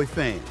Cowboy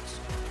fans,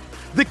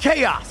 the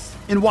chaos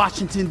in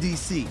Washington,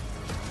 D.C.,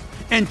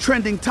 and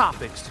trending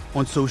topics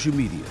on social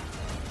media,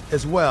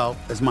 as well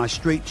as my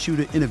straight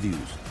shooter interviews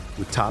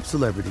with top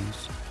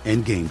celebrities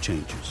and game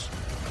changers.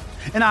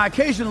 And I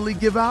occasionally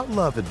give out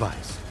love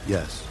advice.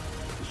 Yes,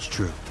 it's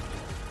true.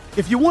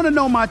 If you want to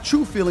know my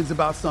true feelings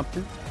about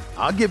something,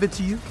 I'll give it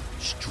to you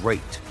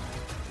straight.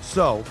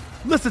 So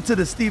listen to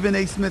the Stephen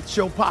A. Smith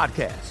Show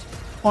podcast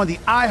on the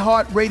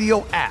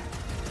iHeartRadio app,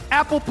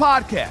 Apple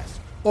Podcasts,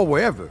 or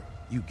wherever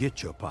you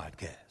get your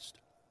podcast.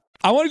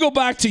 I want to go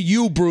back to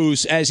you,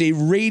 Bruce, as a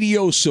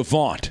radio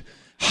savant.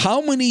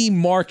 How many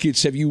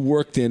markets have you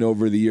worked in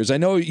over the years? I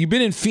know you've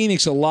been in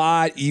Phoenix a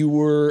lot. You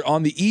were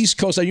on the East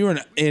Coast. You were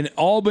in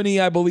Albany,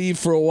 I believe,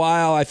 for a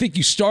while. I think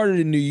you started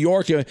in New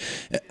York.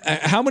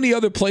 How many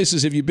other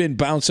places have you been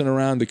bouncing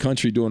around the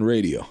country doing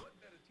radio?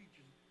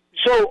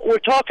 So we're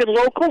talking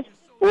local?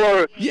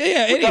 Or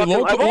any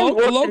local. I've only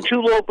worked in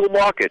two local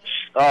markets,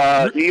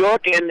 New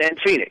York and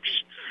Phoenix.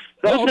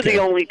 Those are the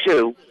only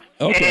two.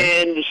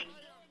 Okay.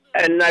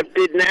 And I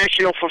did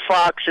national for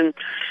Fox and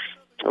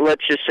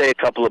let's just say a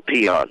couple of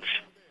peons.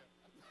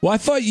 Well, I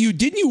thought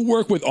didn't you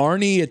work with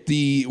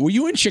Arnie were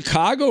you in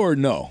Chicago or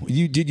no?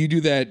 Did you do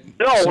that?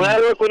 No, when I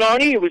worked with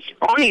Arnie,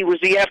 Arnie was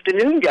the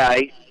afternoon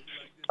guy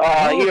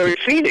here in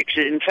Phoenix.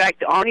 In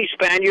fact, Arnie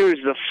Spanier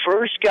is the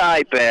first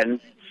guy, Ben,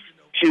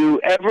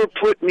 to ever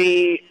put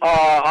me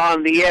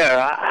on the air.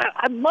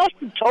 I must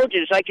have told you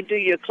this. I could do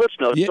you a Cliff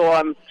Note. Yeah.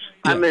 So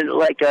I'm in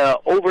like a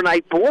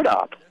overnight board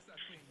op.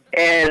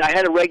 And I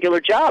had a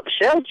regular job, a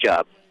sales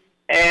job.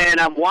 And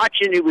I'm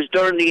watching, it was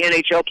during the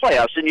NHL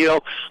playoffs. And,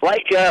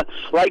 like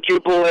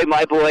your boy,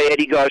 my boy,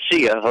 Eddie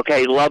Garcia,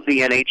 okay, loved the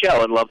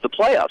NHL and loved the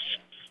playoffs.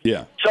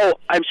 Yeah. So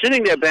I'm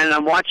sitting there, Ben, and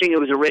I'm watching. It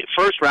was a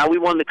first round. We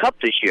won the Cup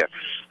this year.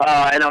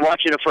 And I'm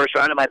watching the first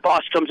round, and my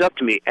boss comes up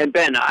to me. And,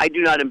 Ben, I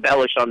do not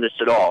embellish on this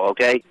at all,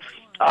 okay?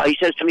 He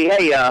says to me,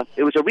 hey,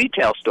 it was a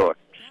retail store.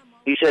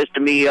 He says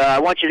to me, I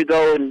want you to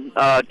go and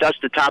dust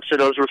the tops of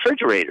those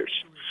refrigerators.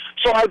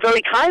 So I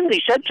very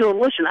kindly said to him,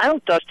 listen, I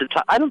don't dust the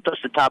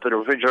top of the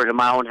refrigerator in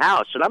my own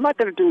house, and I'm not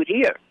going to do it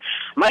here.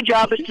 My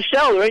job is to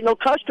sell. There ain't no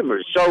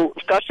customers. So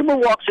if a customer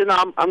walks in,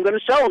 I'm going to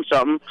sell him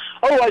something.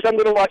 Otherwise, I'm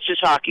going to watch this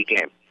hockey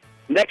game.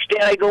 Next day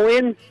I go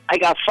in, I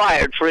got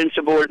fired for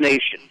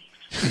insubordination.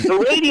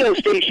 The radio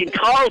station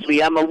calls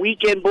me. I'm a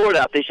weekend board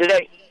up. They said,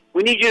 hey,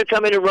 we need you to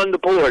come in and run the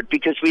board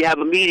because we have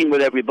a meeting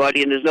with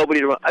everybody, and there's nobody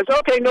to run. I said,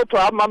 okay, no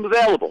problem. I'm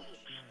available.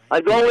 I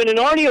go in, and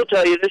Arnie will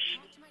tell you this.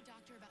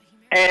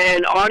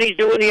 And Arnie's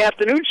doing the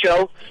afternoon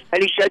show,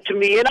 and he said to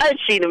me, and I had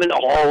seen him in the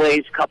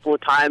hallways a couple of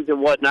times and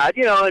whatnot,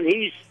 and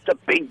he's the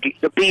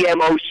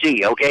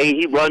BMOC, okay?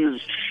 He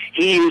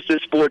is the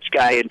sports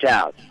guy in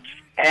town.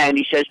 And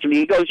he says to me,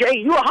 he goes, hey,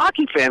 you a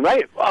hockey fan,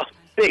 right? Oh,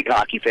 big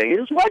hockey fan. He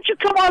goes, why don't you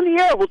come on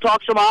the air? We'll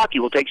talk some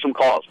hockey. We'll take some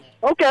calls.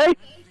 Okay.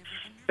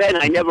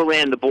 Then I never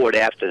ran the board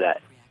after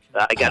that.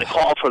 I got a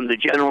call from the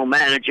general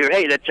manager.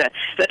 Hey,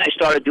 then I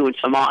started doing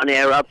some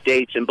on-air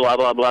updates and blah,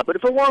 blah, blah. But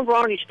if it weren't for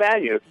Arnie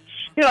Spanier,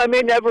 I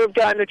may never have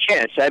gotten a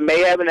chance. I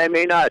may have and I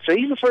may not. So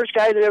he's the first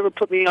guy that ever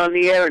put me on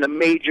the air in a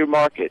major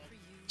market.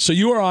 So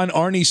you were on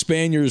Arnie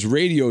Spanier's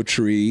radio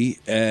tree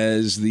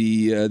as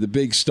the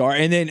big star.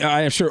 And then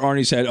I'm sure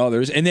Arnie's had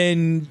others. And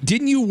then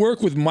didn't you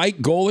work with Mike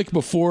Golick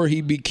before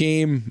he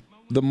became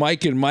the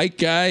Mike and Mike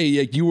guy?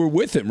 You were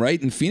with him,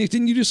 right, in Phoenix?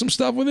 Didn't you do some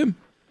stuff with him?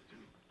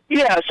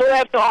 Yeah, so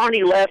after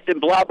Arnie left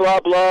and blah, blah,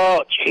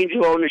 blah, change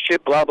of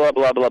ownership, blah, blah,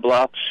 blah, blah,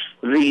 blah,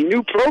 the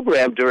new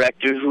program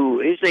director,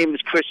 his name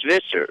is Chris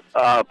Visser,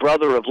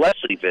 brother of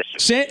Leslie Visser.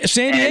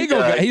 San Diego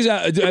guy. He's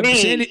a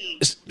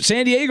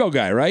San Diego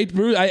guy, right,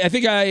 Bruce? I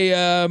think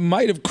I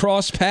might have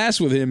crossed paths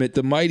with him at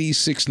the Mighty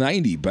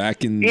 690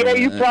 back in... Yeah,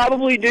 you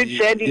probably did.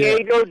 San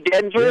Diego,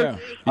 Denver.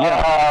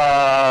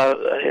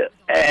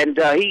 And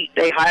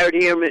they hired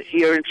him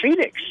here in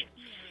Phoenix.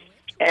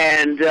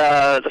 And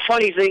the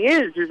funny thing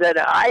is that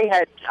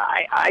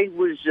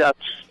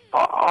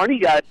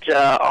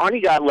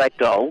Arnie got let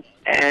go,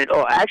 and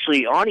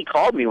actually Arnie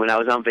called me when I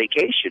was on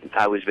vacation.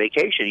 I was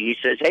vacationing. He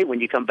says, "Hey, when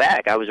you come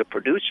back," I was a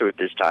producer at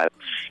this time.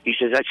 He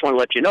says, "I just want to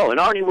let you know." And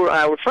Arnie and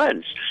I were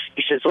friends.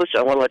 He says, "Listen,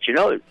 I want to let you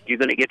know you're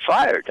going to get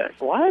fired." I said,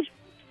 "What?"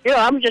 You know,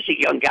 I'm just a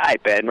young guy,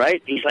 Ben,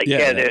 right? He's like,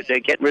 yeah,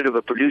 they're getting rid of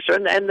a producer.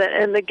 And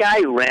the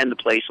guy who ran the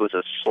place was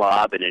a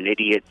slob and an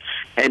idiot,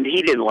 and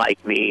he didn't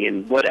like me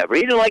and whatever.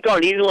 He didn't like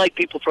Arnie. He didn't like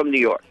people from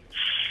New York.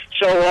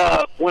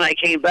 So when I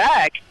came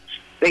back,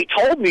 they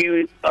told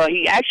me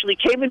he actually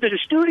came into the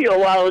studio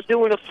while I was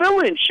doing a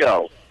fill-in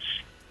show.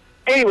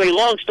 Anyway,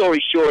 long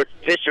story short,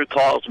 Visser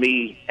calls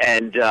me,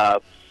 and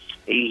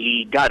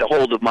he got a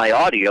hold of my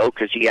audio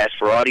because he asked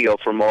for audio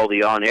from all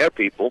the on-air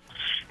people.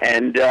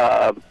 And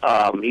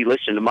he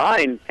listened to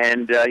mine,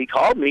 and he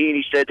called me, and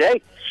he said, "Hey,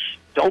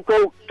 don't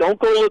go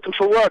looking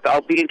for work.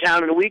 I'll be in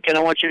town in a week, and I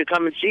want you to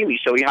come and see me."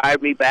 So he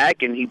hired me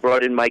back, and he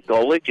brought in Mike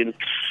Golick, and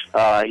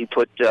he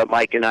put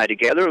Mike and I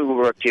together. We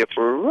worked here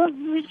for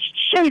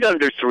shade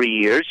under 3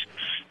 years,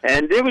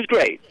 and it was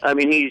great. I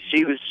mean,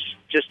 he was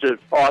just an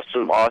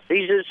awesome.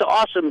 He's an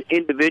awesome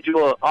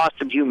individual, an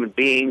awesome human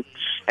being,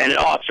 and an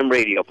awesome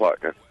radio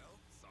partner.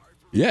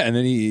 Yeah, and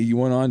then you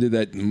went on to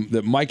that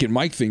Mike and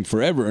Mike thing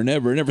forever and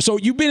ever and ever. So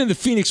you've been in the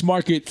Phoenix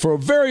market for a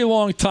very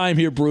long time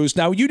here, Bruce.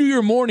 Now, you do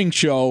your morning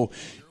show.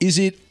 Is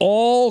it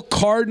all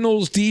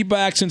Cardinals,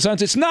 D-backs, and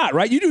Suns? It's not,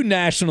 right? You do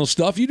national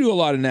stuff. You do a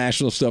lot of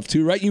national stuff,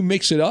 too, right? You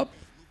mix it up?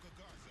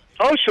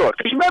 Oh, sure.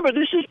 Because remember,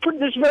 this is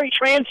very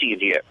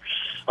transient here.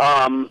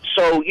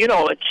 So, you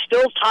know, it's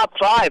still top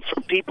 5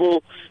 for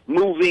people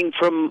moving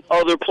from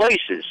other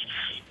places.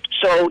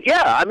 So,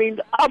 yeah, I mean,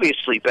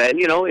 obviously, Ben,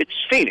 you know, it's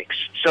Phoenix.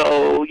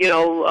 So, you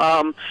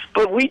know,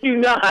 but we do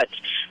not.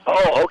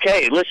 Oh,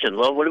 okay, listen,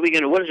 well, what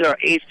is our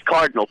 8th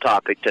Cardinal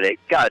topic today?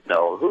 God,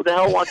 no. Who the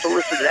hell wants to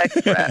listen to that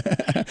crap?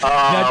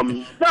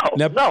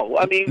 No.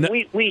 I mean,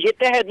 we hit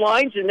the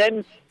headlines, and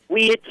then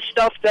we hit the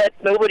stuff that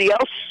nobody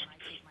else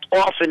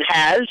often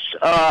has,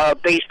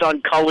 based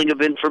on culling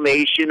of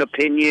information,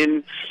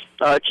 opinion,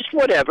 just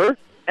whatever.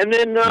 And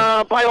then,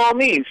 by all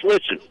means,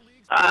 listen,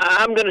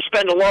 I'm going to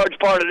spend a large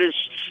part of this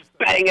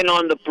banging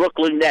on the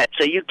Brooklyn Nets.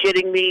 Are you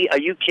kidding me?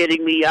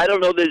 I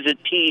don't know there's a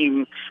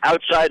team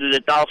outside of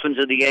the Dolphins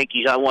or the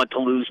Yankees I want to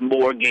lose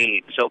more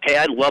games, okay?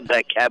 I love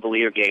that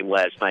Cavalier game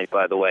last night,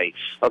 by the way.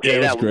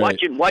 Okay, yeah,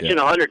 watching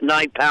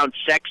 109-pound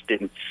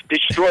Sexton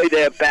destroy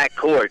their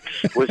backcourt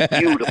was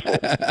beautiful.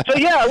 So,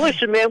 yeah,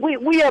 listen, man,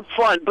 we have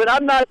fun, but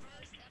I'm not...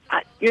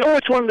 You know,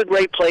 it's one of the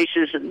great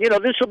places, and, you know,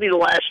 this will be the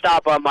last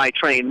stop on my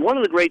train. One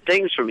of the great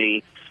things for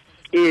me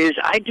is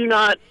I do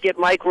not get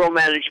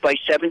micromanaged by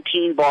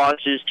 17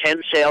 bosses,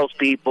 10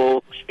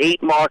 salespeople,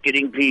 8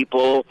 marketing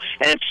people,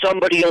 and if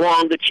somebody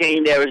along the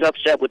chain there is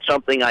upset with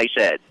something I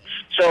said.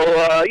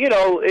 So, you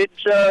know,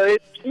 it's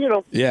you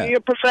know, you're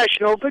a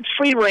professional. If it's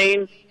free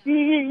reign,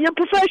 you're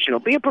professional.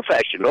 Be a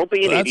professional.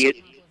 Be an idiot.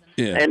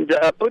 Yeah. And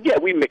but yeah,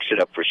 we mix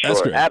it up for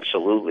sure.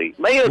 Absolutely.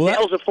 Mayo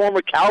Dale's a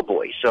former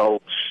Cowboy, so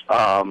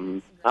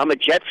I'm a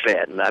Jet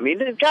fan. I mean,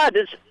 God,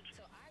 does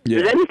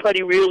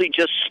anybody really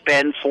just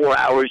spend 4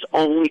 hours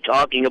only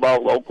talking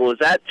about local? Is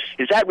that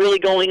really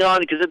going on?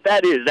 Because if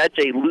that is, that's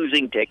a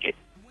losing ticket.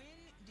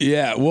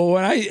 Yeah, well,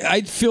 when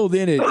I filled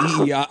in at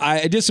EEI,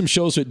 I did some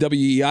shows at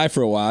WEEI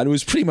for a while. And it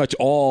was pretty much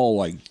all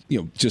like,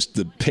 you know, just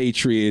the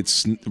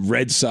Patriots,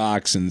 Red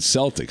Sox, and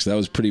Celtics. That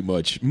was pretty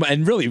much,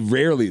 and really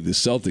rarely the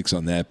Celtics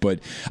on that. But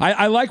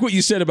I like what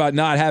you said about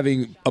not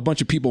having a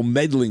bunch of people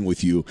meddling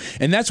with you.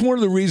 And that's one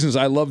of the reasons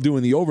I love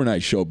doing the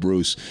overnight show,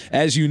 Bruce.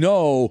 As you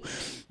know,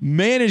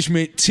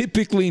 management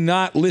typically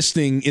not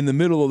listening in the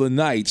middle of the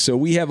night, so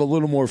we have a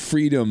little more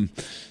freedom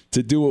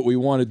to do what we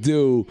want to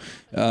do,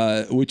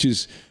 which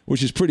is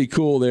pretty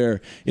cool there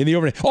in the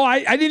overnight. Oh,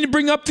 I didn't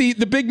bring up the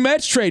big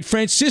Mets trade.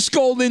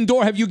 Francisco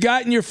Lindor. Have you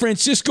gotten your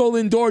Francisco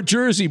Lindor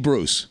jersey,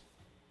 Bruce?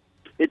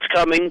 It's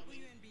coming.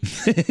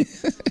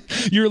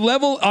 Your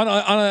level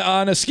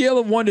on a scale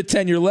of 1 to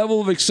 10, your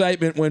level of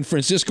excitement when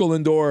Francisco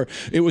Lindor,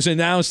 it was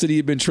announced that he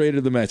had been traded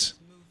to the Mets.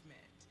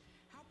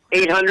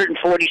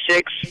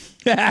 846.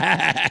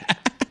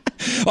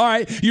 All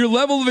right, your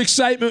level of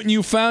excitement when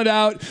you found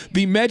out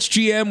the Mets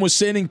GM was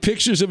sending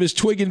pictures of his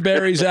twig and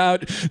berries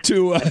out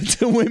to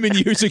women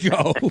years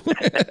ago.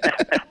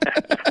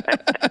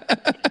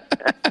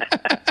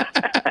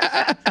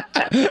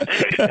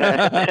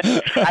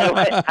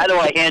 How do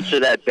I answer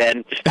that,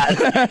 Ben?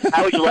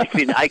 How would you like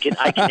me? I can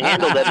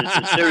handle that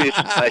as a serious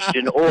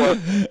question, or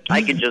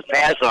I can just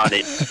pass on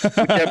it,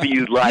 whichever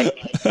you'd like.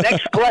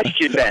 Next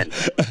question, Ben.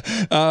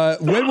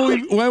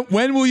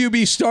 When will you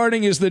be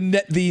starting as the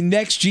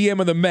next GM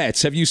of the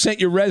Mets? Have you sent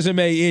your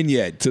resume in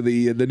yet to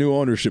the new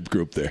ownership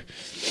group there?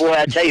 Boy,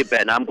 I tell you,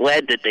 Ben, I'm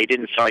glad that they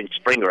didn't sign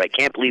Springer. I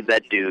can't believe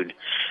that dude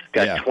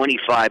got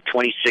 25,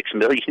 26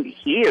 million a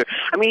year.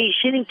 I mean, he's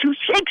hitting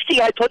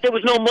 260. I thought there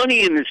was no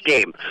money in this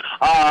game.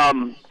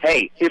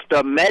 Hey, if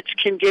the Mets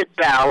can get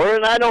Bauer,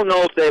 and I don't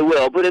know if they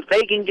will, but if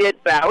they can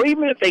get Bauer,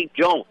 even if they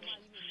don't,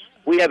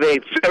 we have a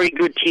very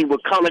good team. We're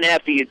coming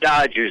after you,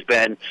 Dodgers,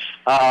 Ben.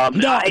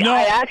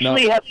 I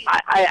actually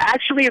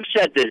have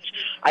said this.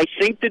 I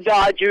think the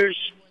Dodgers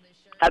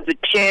have the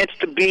chance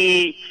to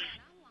be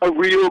a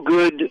real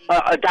good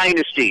a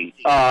dynasty.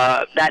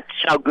 That's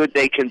how good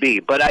they can be.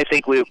 But I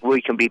think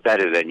we can be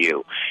better than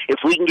you. If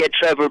we can get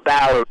Trevor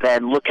Bauer,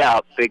 Ben, look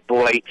out, big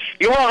boy.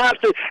 You won't have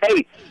to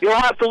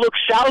look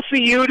south of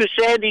you to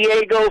San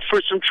Diego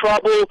for some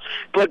trouble,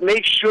 but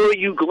make sure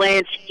you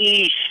glance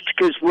east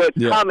because we're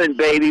coming,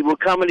 baby. We're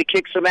coming to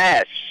kick some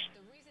ass.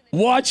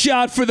 Watch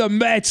out for the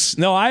Mets.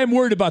 No, I am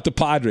worried about the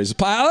Padres.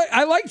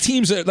 I like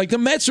teams that, like the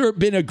Mets have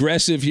been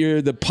aggressive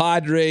here. The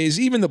Padres,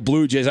 even the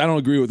Blue Jays. I don't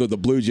agree with what the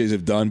Blue Jays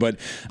have done, but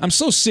I'm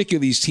so sick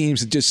of these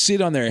teams that just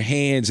sit on their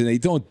hands and they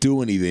don't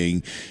do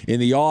anything in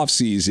the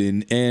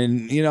offseason.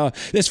 And, you know,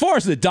 as far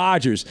as the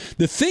Dodgers,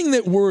 the thing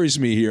that worries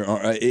me here,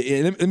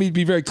 let me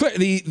be very clear,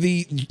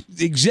 the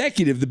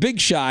executive, the big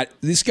shot,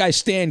 this guy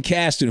Stan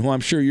Kasten, who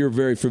I'm sure you're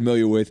very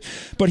familiar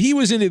with, but he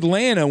was in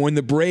Atlanta when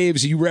the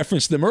Braves, you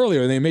referenced them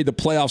earlier, they made the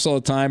playoffs all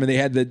the time, and they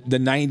had the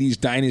 90s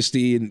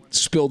dynasty and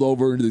spilled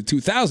over into the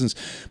 2000s.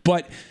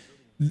 But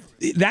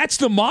that's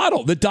the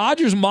model. The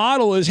Dodgers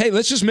model is, hey,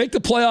 let's just make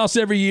the playoffs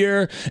every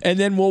year, and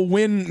then we'll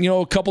win,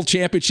 a couple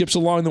championships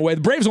along the way.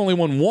 The Braves only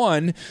won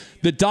one.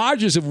 The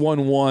Dodgers have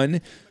won one.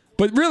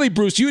 But really,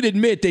 Bruce, you'd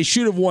admit they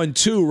should have won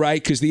two,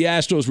 right? Because the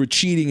Astros were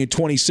cheating in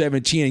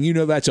 2017,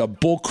 and that's a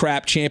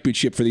bullcrap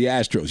championship for the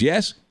Astros,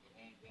 yes?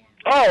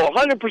 Oh,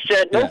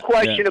 100%, no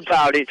question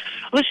about it.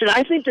 Listen,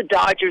 I think the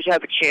Dodgers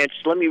have a chance.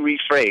 Let me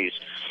rephrase.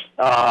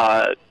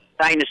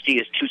 Dynasty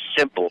is too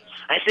simple.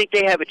 I think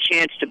they have a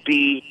chance to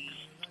be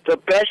the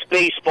best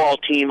baseball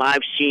team I've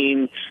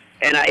seen,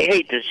 and I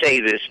hate to say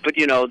this, but,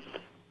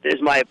 there's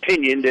my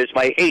opinion, there's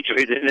my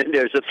hatred, and then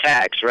there's the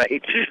facts,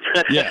 right?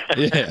 Yeah,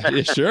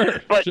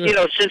 sure. But,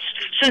 sure.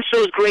 Since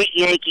those great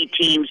Yankee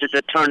teams at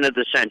the turn of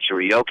the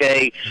century,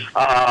 okay,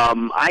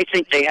 I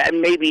think they have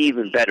maybe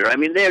even better. I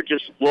mean, they're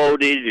just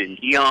loaded and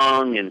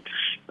young, and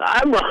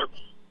I'm wrong.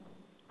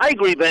 I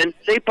agree, Ben.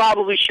 They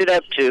probably should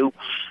have two,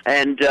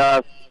 and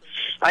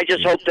I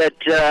just hope that,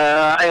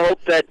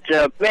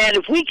 man,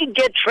 if we could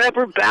get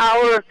Trevor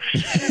Bauer,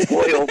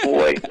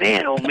 boy,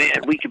 man,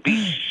 we could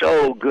be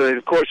so good.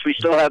 Of course, we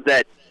still have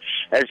that,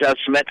 as us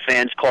Met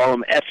fans call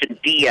him, F and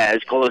Diaz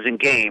closing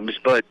games,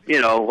 but,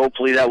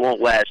 hopefully that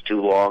won't last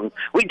too long.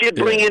 We did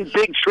bring in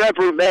big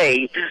Trevor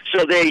May,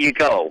 so there you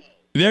go.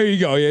 There you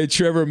go,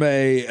 Trevor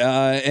May.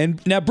 And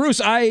now,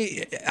 Bruce,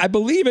 I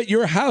believe at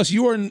your house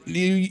you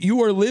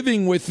are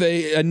living with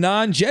a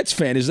non-Jets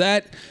fan. Is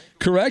that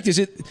correct?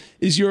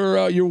 Is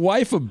your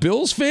wife a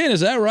Bills fan?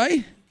 Is that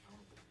right?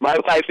 My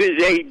wife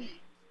is a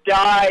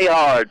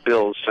diehard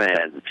Bills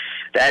fan.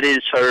 That is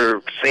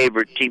her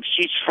favorite team.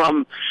 She's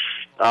from,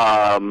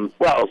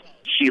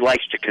 she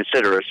likes to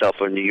consider herself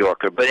a New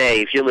Yorker. But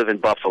A, if you live in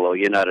Buffalo,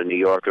 you're not a New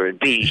Yorker. And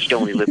B, she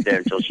only lived there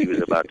until she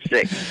was about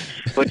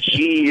 6. But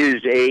she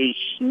is a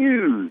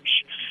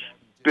huge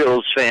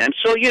Bills fan.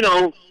 So, you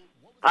know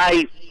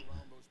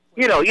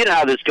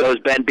how this goes,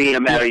 Ben, being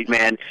a married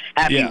man,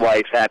 happy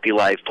wife, happy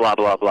life, blah,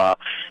 blah, blah.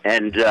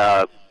 And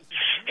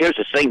here's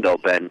the thing, though,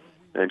 Ben,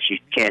 and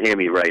she can't hear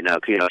me right now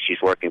because,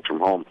 she's working from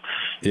home.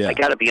 Yeah. I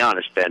got to be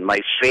honest, Ben, my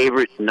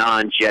favorite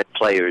non-Jet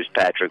player is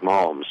Patrick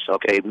Mahomes,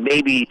 okay?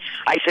 Maybe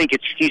I think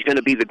he's going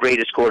to be the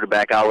greatest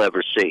quarterback I'll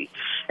ever see.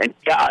 And,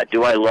 God,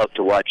 do I love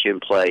to watch him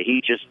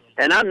play.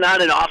 And I'm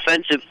not an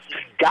offensive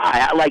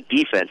guy. I like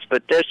defense,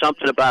 but there's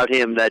something about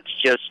him that's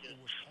just,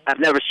 I've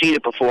never seen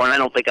it before, and I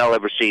don't think I'll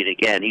ever see it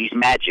again. He's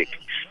magic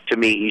to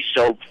me. He's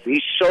so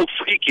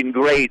freaking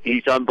great.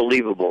 He's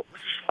unbelievable.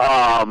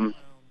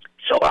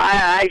 So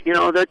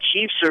the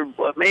Chiefs are,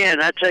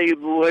 man, I tell you,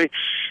 boy,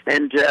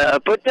 and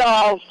but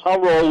I'll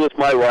roll with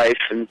my wife,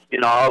 and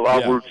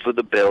I'll root for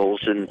the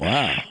Bills, and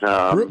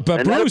but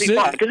and Bruce,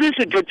 because this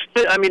is a good.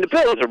 I mean, the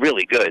Bills are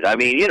really good. I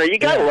mean, you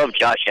gotta love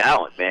Josh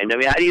Allen, man. I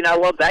mean, how do you not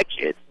love that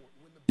kid?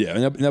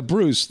 Yeah. Now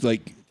Bruce,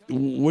 like,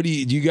 what do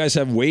you guys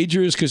have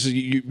wagers? Because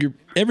you're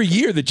every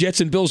year the Jets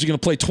and Bills are going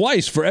to play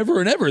twice forever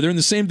and ever. They're in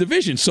the same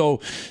division.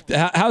 So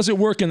how's it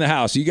work in the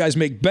house? You guys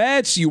make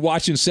bets? You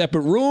watch in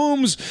separate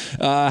rooms?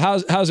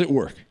 How's it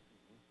work?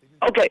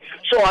 Okay,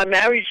 so I'm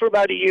married for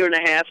about 1.5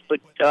 years, but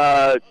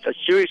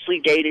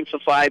seriously dating for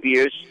 5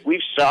 years.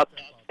 We've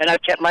sucked, and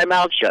I've kept my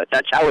mouth shut.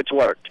 That's how it's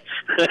worked.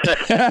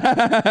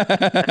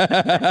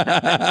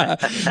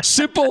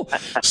 Simple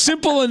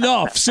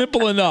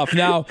enough.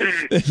 Now,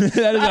 that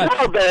is not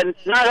her, Ben,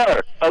 not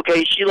her.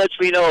 Okay, she lets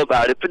me know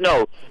about it, but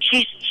no,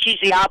 she's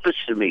the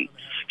opposite of me.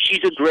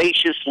 She's a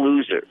gracious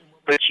loser,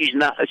 but she's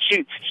not.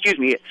 Excuse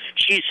me.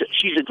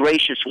 She's a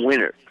gracious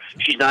winner.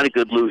 She's not a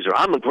good loser.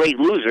 I'm a great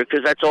loser because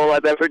that's all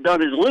I've ever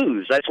done is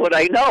lose. That's what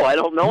I know. I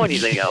don't know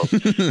anything else.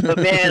 But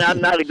man, I'm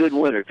not a good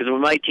winner because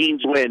when my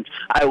teams win,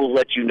 I will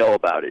let you know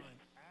about it.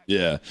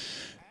 Yeah.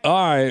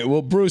 All right.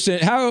 Well, Bruce,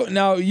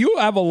 now you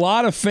have a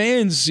lot of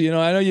fans. You know,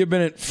 I know you've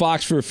been at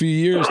Fox for a few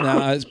years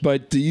now,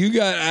 but you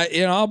got,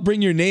 I'll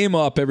bring your name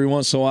up every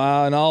once in a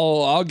while, and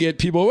I'll get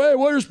people. Hey,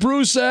 where's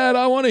Bruce at?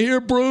 I want to hear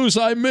Bruce.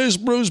 I miss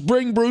Bruce.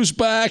 Bring Bruce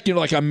back. You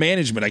know, like I'm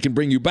management, I can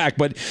bring you back.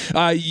 But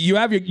you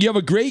have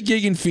a great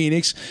gig in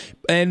Phoenix,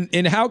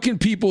 and how can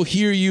people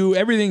hear you?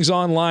 Everything's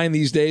online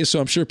these days,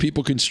 so I'm sure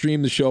people can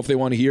stream the show if they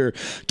want to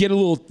get a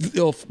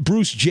little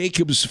Bruce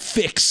Jacobs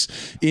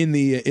fix in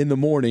the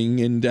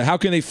morning. And how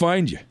can they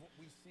find you?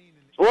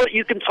 Well,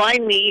 you can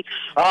find me,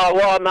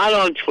 I'm not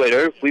on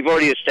Twitter. We've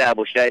already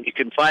established that. You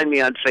can find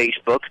me on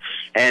Facebook,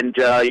 and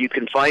you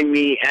can find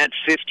me at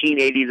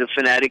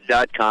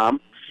 1580thefanatic.com.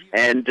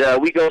 And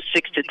we go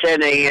 6 to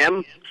 10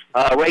 a.m.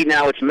 Right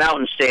now it's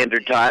Mountain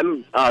Standard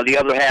Time. The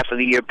other half of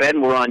the year, Ben,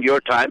 we're on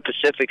your time,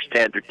 Pacific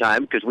Standard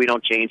Time, because we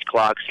don't change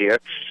clocks here.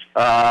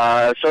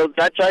 So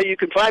that's how you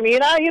can find me.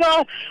 And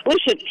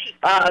listen,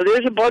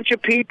 there's a bunch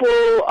of people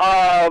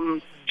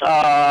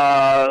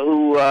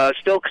who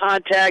still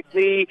contact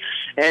me,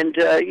 and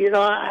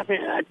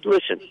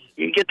listen,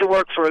 you get to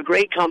work for a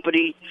great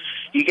company,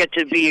 you get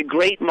to be in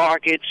great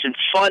markets and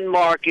fun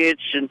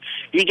markets, and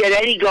you get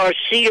Eddie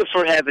Garcia,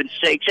 for heaven's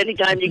sakes.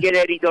 Anytime you get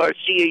Eddie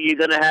Garcia, you're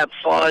going to have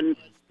fun.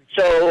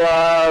 So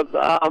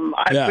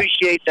I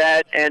appreciate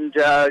that, and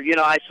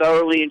I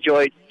thoroughly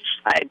enjoyed.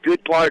 I had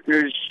good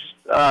partners,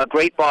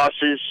 great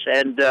bosses,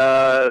 and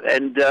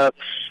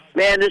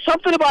man, there's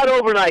something about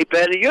overnight,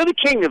 Ben. You're the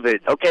king of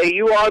it, okay?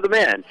 You are the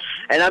man,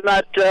 and I'm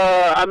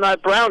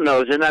not brown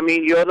nosing. I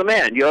mean, you're the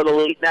man. You're the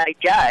late night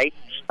guy.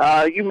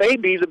 You may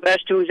be the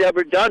best who's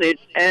ever done it,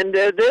 and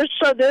there's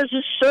a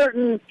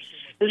certain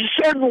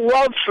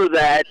love for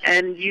that,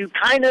 and you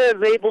kind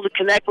of able to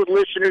connect with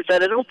listeners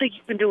that I don't think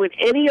you can do in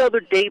any other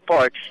day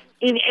part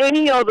in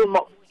any other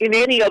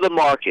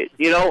market.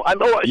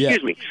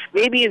 Excuse me,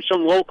 maybe in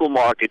some local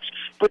markets,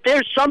 but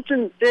there's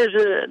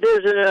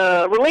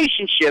a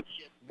relationship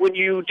when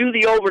you do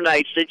the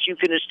overnights that you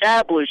can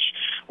establish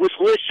with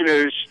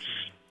listeners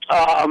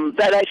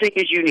that I think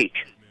is unique.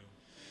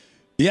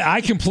 Yeah,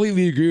 I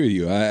completely agree with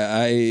you.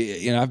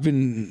 I've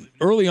been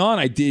early on.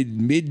 I did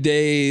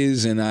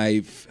middays, and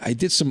I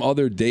did some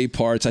other day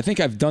parts. I think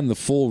I've done the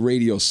full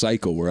radio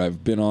cycle where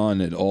I've been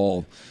on at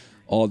all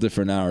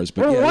different hours.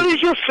 But what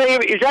is your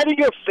favorite? Is that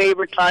your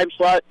favorite time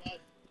slot?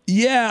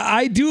 Yeah,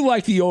 I do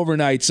like the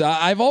overnights.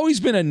 I've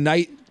always been a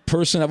night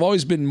person. I've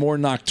always been more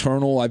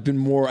nocturnal. I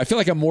feel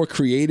like I'm more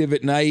creative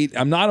at night.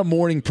 I'm not a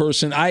morning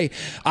person. I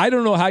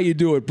don't know how you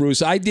do it,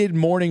 Bruce. I did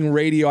morning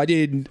radio. I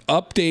did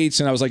updates,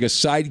 and I was like a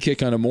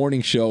sidekick on a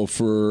morning show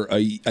for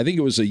I think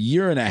it was a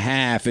year and a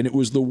half, and it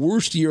was the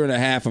worst year and a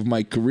half of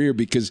my career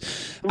because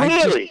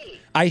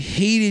I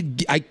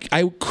hated.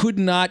 I could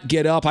not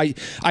get up. I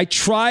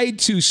tried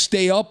to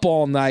stay up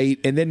all night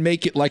and then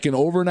make it like an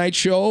overnight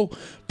show,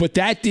 but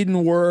that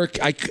didn't work.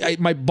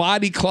 My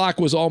body clock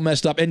was all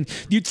messed up, and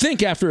you'd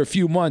think after a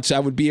few months I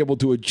would be able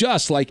to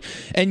adjust.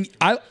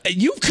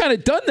 You've kind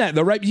of done that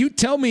though, right? You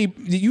tell me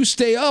that you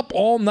stay up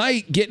all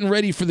night getting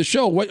ready for the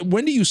show.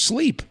 When do you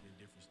sleep?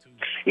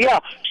 Yeah,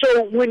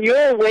 so when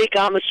you're awake,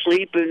 I'm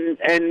asleep,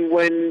 and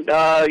when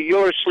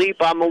you're asleep,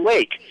 I'm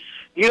awake.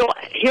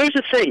 Here's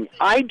the thing.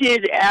 I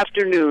did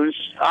afternoons.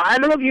 I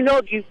don't know if you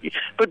know,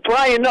 but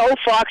Brian No,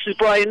 Fox's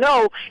Brian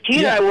No, he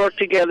and I worked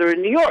together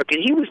in New York,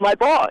 and he was my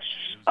boss.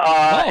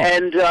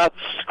 And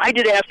I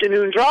did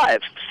afternoon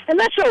drive, and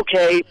that's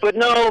okay. But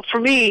no, for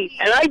me,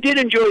 and I did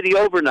enjoy the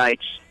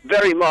overnights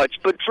very much,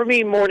 but for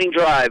me, morning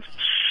drive.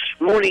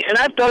 And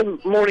I've done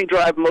morning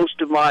drive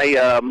most of my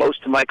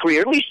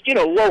career, at least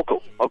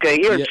local. Okay,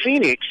 here in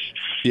Phoenix,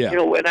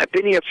 and I've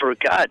been here for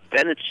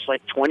Ben, it's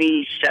like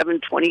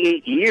 27,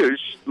 28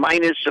 years,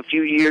 minus a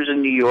few years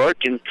in New York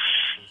and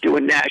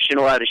doing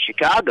national out of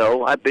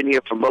Chicago. I've been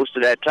here for most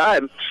of that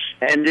time,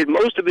 and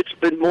most of it's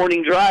been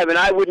morning drive, and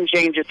I wouldn't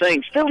change a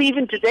thing. Still,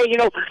 even today,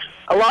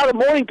 a lot of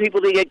morning people,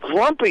 they get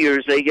grumpier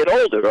as they get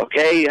older.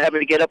 Okay,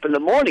 having to get up in the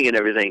morning and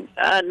everything.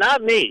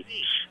 Not me,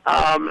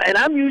 and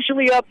I'm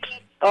usually up.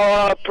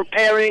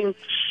 Preparing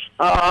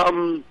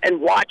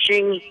and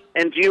watching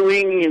and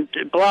viewing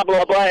and blah,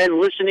 blah, blah, and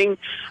listening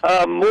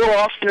more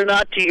often than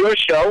not to your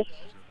show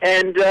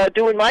and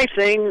doing my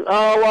thing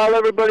while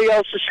everybody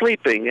else is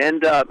sleeping.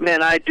 And,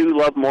 man, I do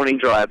love morning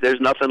drive.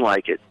 There's nothing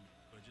like it.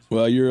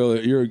 Well,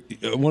 you're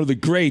one of the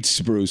greats,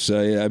 Bruce.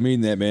 I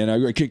mean that, man.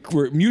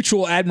 We're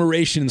mutual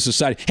admiration in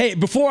society. Hey,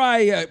 before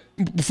I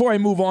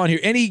move on here,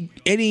 any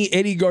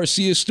Eddie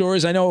Garcia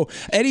stories? I know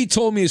Eddie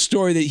told me a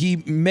story that he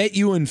met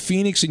you in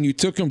Phoenix and you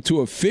took him to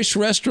a fish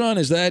restaurant.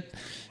 Is that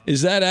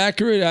Is that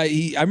accurate?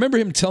 I remember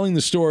him telling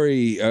the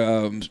story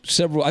I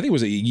think it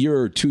was a year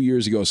or 2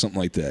 years ago, something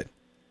like that.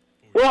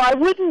 Well, I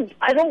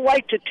don't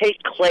like to take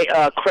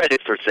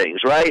credit for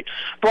things, right?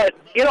 But,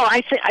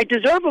 I think I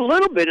deserve a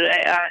little bit.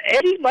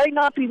 Eddie might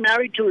not be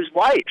married to his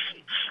wife,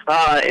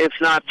 if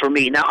not for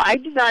me. Now, I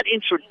did not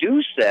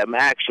introduce them,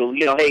 actually.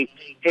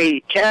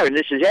 Hey, Karen,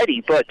 this is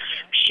Eddie. But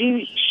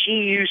she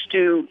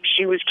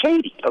was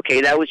Katie,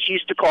 okay? She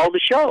used to call the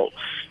show.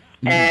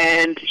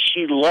 And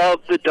she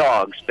loved the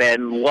dogs,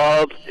 Ben.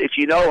 If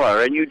you know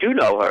her, and you do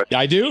know her.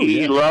 I do.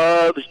 She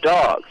loves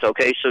dogs,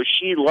 okay? So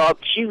she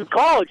would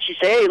call and she'd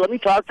say, hey, let me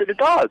talk to the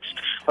dogs,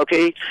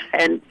 okay?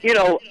 And,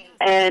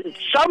 and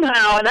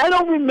somehow, and I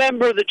don't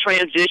remember the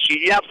transition.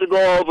 You have to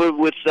go over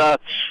with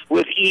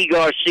E.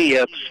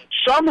 Garcia.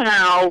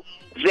 Somehow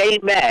they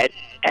met.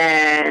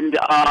 And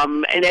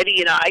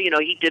Eddie and I,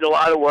 he did a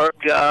lot of work.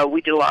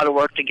 We did a lot of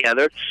work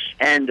together,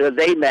 and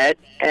they met.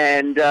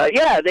 And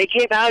they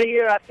came out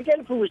here. I forget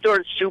if it was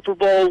during Super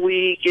Bowl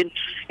week. And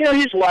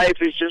his wife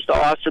is just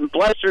awesome.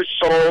 Bless her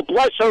soul,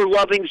 bless her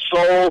loving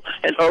soul,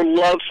 and her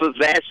love for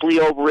vastly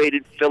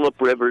overrated Phillip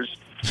Rivers.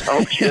 I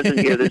hope she doesn't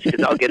hear this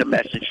because I'll get a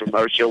message from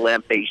her. She'll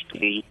lambaste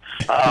me.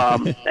 I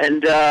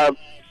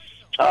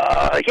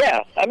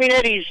mean,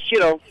 Eddie's,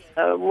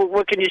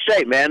 what can you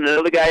say, man?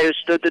 Another guy who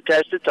stood the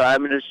test of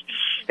time and is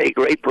a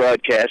great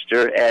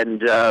broadcaster.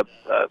 And at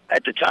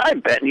the time,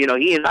 Ben,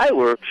 he and I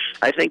were,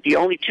 I think, the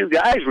only two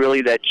guys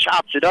really that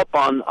chopped it up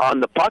on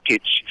the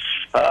puckage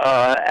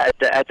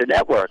at the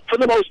network, for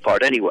the most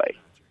part, anyway.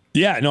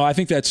 Yeah, no, I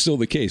think that's still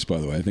the case. By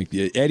the way, I think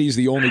Eddie's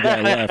the only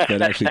guy left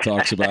that actually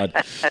talks about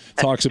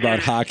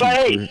hockey.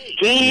 But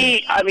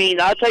hey,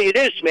 I'll tell you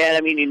this, man.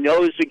 I mean, he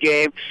knows the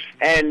game,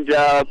 and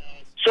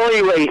so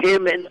anyway,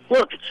 him and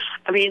look,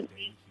 I mean,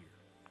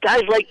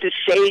 guys like the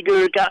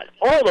Sager,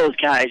 all those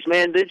guys,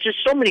 man. There's just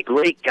so many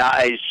great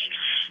guys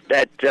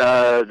that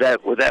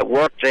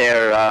work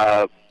there,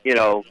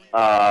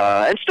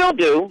 and still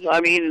do.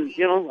 I mean,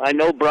 I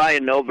know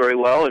Brian very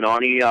well, and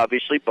Arnie,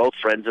 obviously, both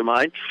friends of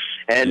mine,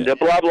 and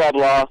blah blah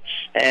blah.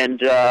 And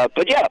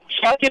but yeah,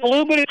 so I'll give a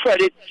little bit of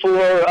credit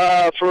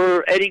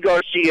for Eddie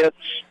Garcia,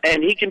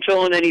 and he can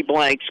fill in any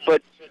blanks,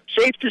 but.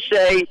 Safe to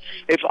say,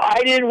 if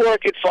I didn't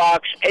work at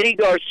Fox, Eddie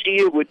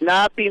Garcia would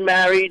not be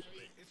married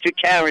to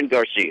Karen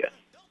Garcia.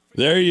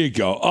 There you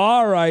go.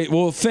 All right.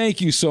 Well,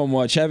 thank you so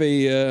much. Have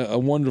a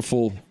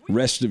wonderful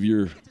rest of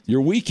your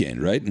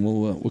weekend, right? And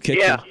we'll catch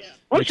you. Yeah.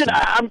 Listen,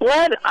 I'm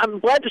glad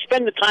to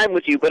spend the time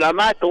with you, but I'm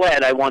not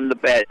glad I won the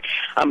bet.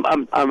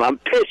 I'm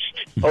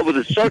pissed over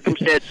the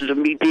circumstances of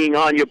me being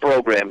on your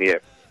program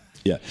here.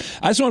 Yeah.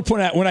 I just want to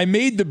point out, when I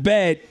made the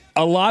bet,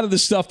 a lot of the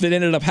stuff that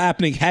ended up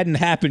happening hadn't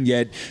happened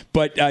yet,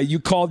 but you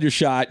called your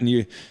shot and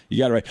you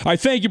got it right. All right,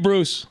 thank you,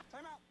 Bruce.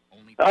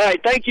 All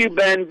right, thank you,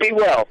 Ben. Be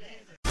well.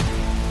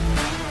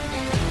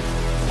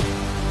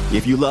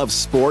 If you love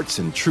sports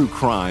and true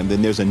crime,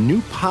 then there's a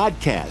new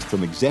podcast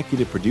from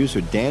executive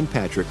producer Dan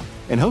Patrick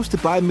and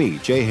hosted by me,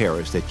 Jay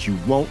Harris, that you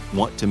won't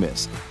want to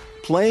miss.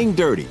 Playing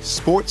Dirty: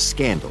 Sports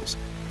Scandals.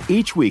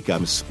 Each week,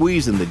 I'm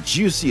squeezing the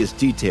juiciest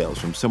details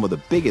from some of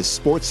the biggest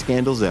sports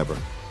scandals ever.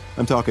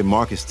 I'm talking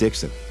Marcus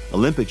Dixon,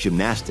 Olympic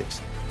gymnastics,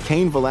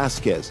 Cain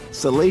Velasquez,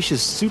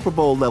 salacious Super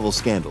Bowl-level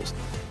scandals.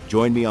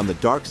 Join me on the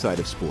dark side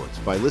of sports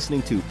by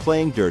listening to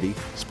Playing Dirty: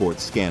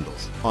 Sports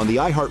Scandals on the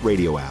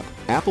iHeartRadio app,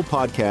 Apple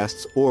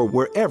Podcasts, or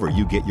wherever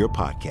you get your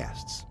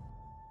podcasts.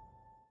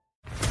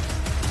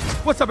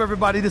 What's up,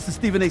 everybody? This is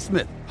Stephen A.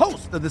 Smith,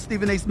 host of the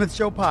Stephen A. Smith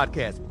Show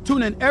podcast.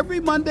 Tune in every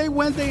Monday,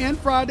 Wednesday, and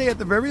Friday at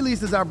the very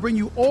least as I bring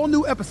you all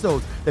new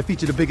episodes that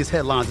feature the biggest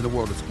headlines in the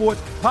world of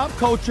sports, pop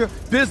culture,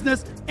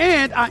 business,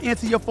 and I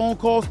answer your phone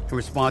calls and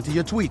respond to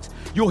your tweets.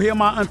 You'll hear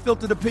my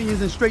unfiltered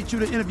opinions and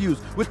straight-shooter interviews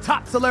with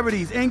top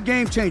celebrities and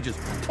game changers.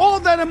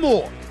 All that and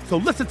more. So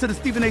listen to the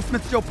Stephen A.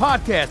 Smith Show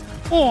podcast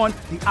on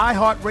the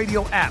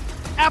iHeartRadio app,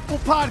 Apple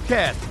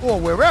Podcasts, or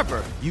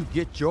wherever you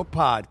get your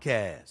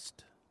podcast.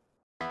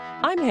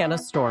 I'm Hannah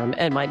Storm,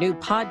 and my new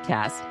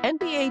podcast,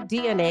 NBA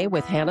DNA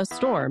with Hannah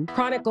Storm,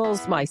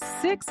 chronicles my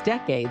 6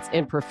 decades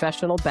in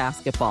professional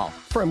basketball.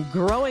 From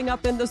growing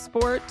up in the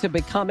sport to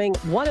becoming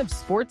one of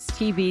sports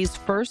TV's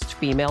first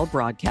female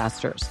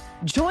broadcasters.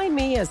 Join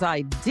me as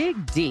I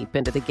dig deep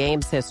into the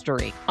game's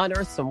history,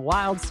 unearth some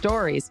wild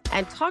stories,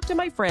 and talk to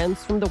my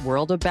friends from the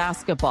world of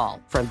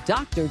basketball, from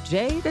Dr.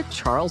 J to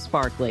Charles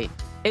Barkley.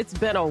 It's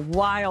been a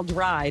wild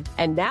ride,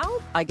 and now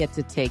I get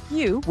to take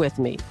you with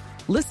me.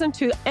 Listen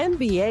to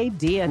NBA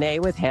DNA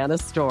with Hannah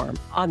Storm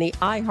on the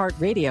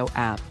iHeartRadio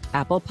app,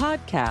 Apple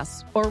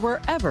Podcasts, or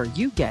wherever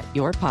you get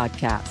your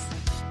podcasts.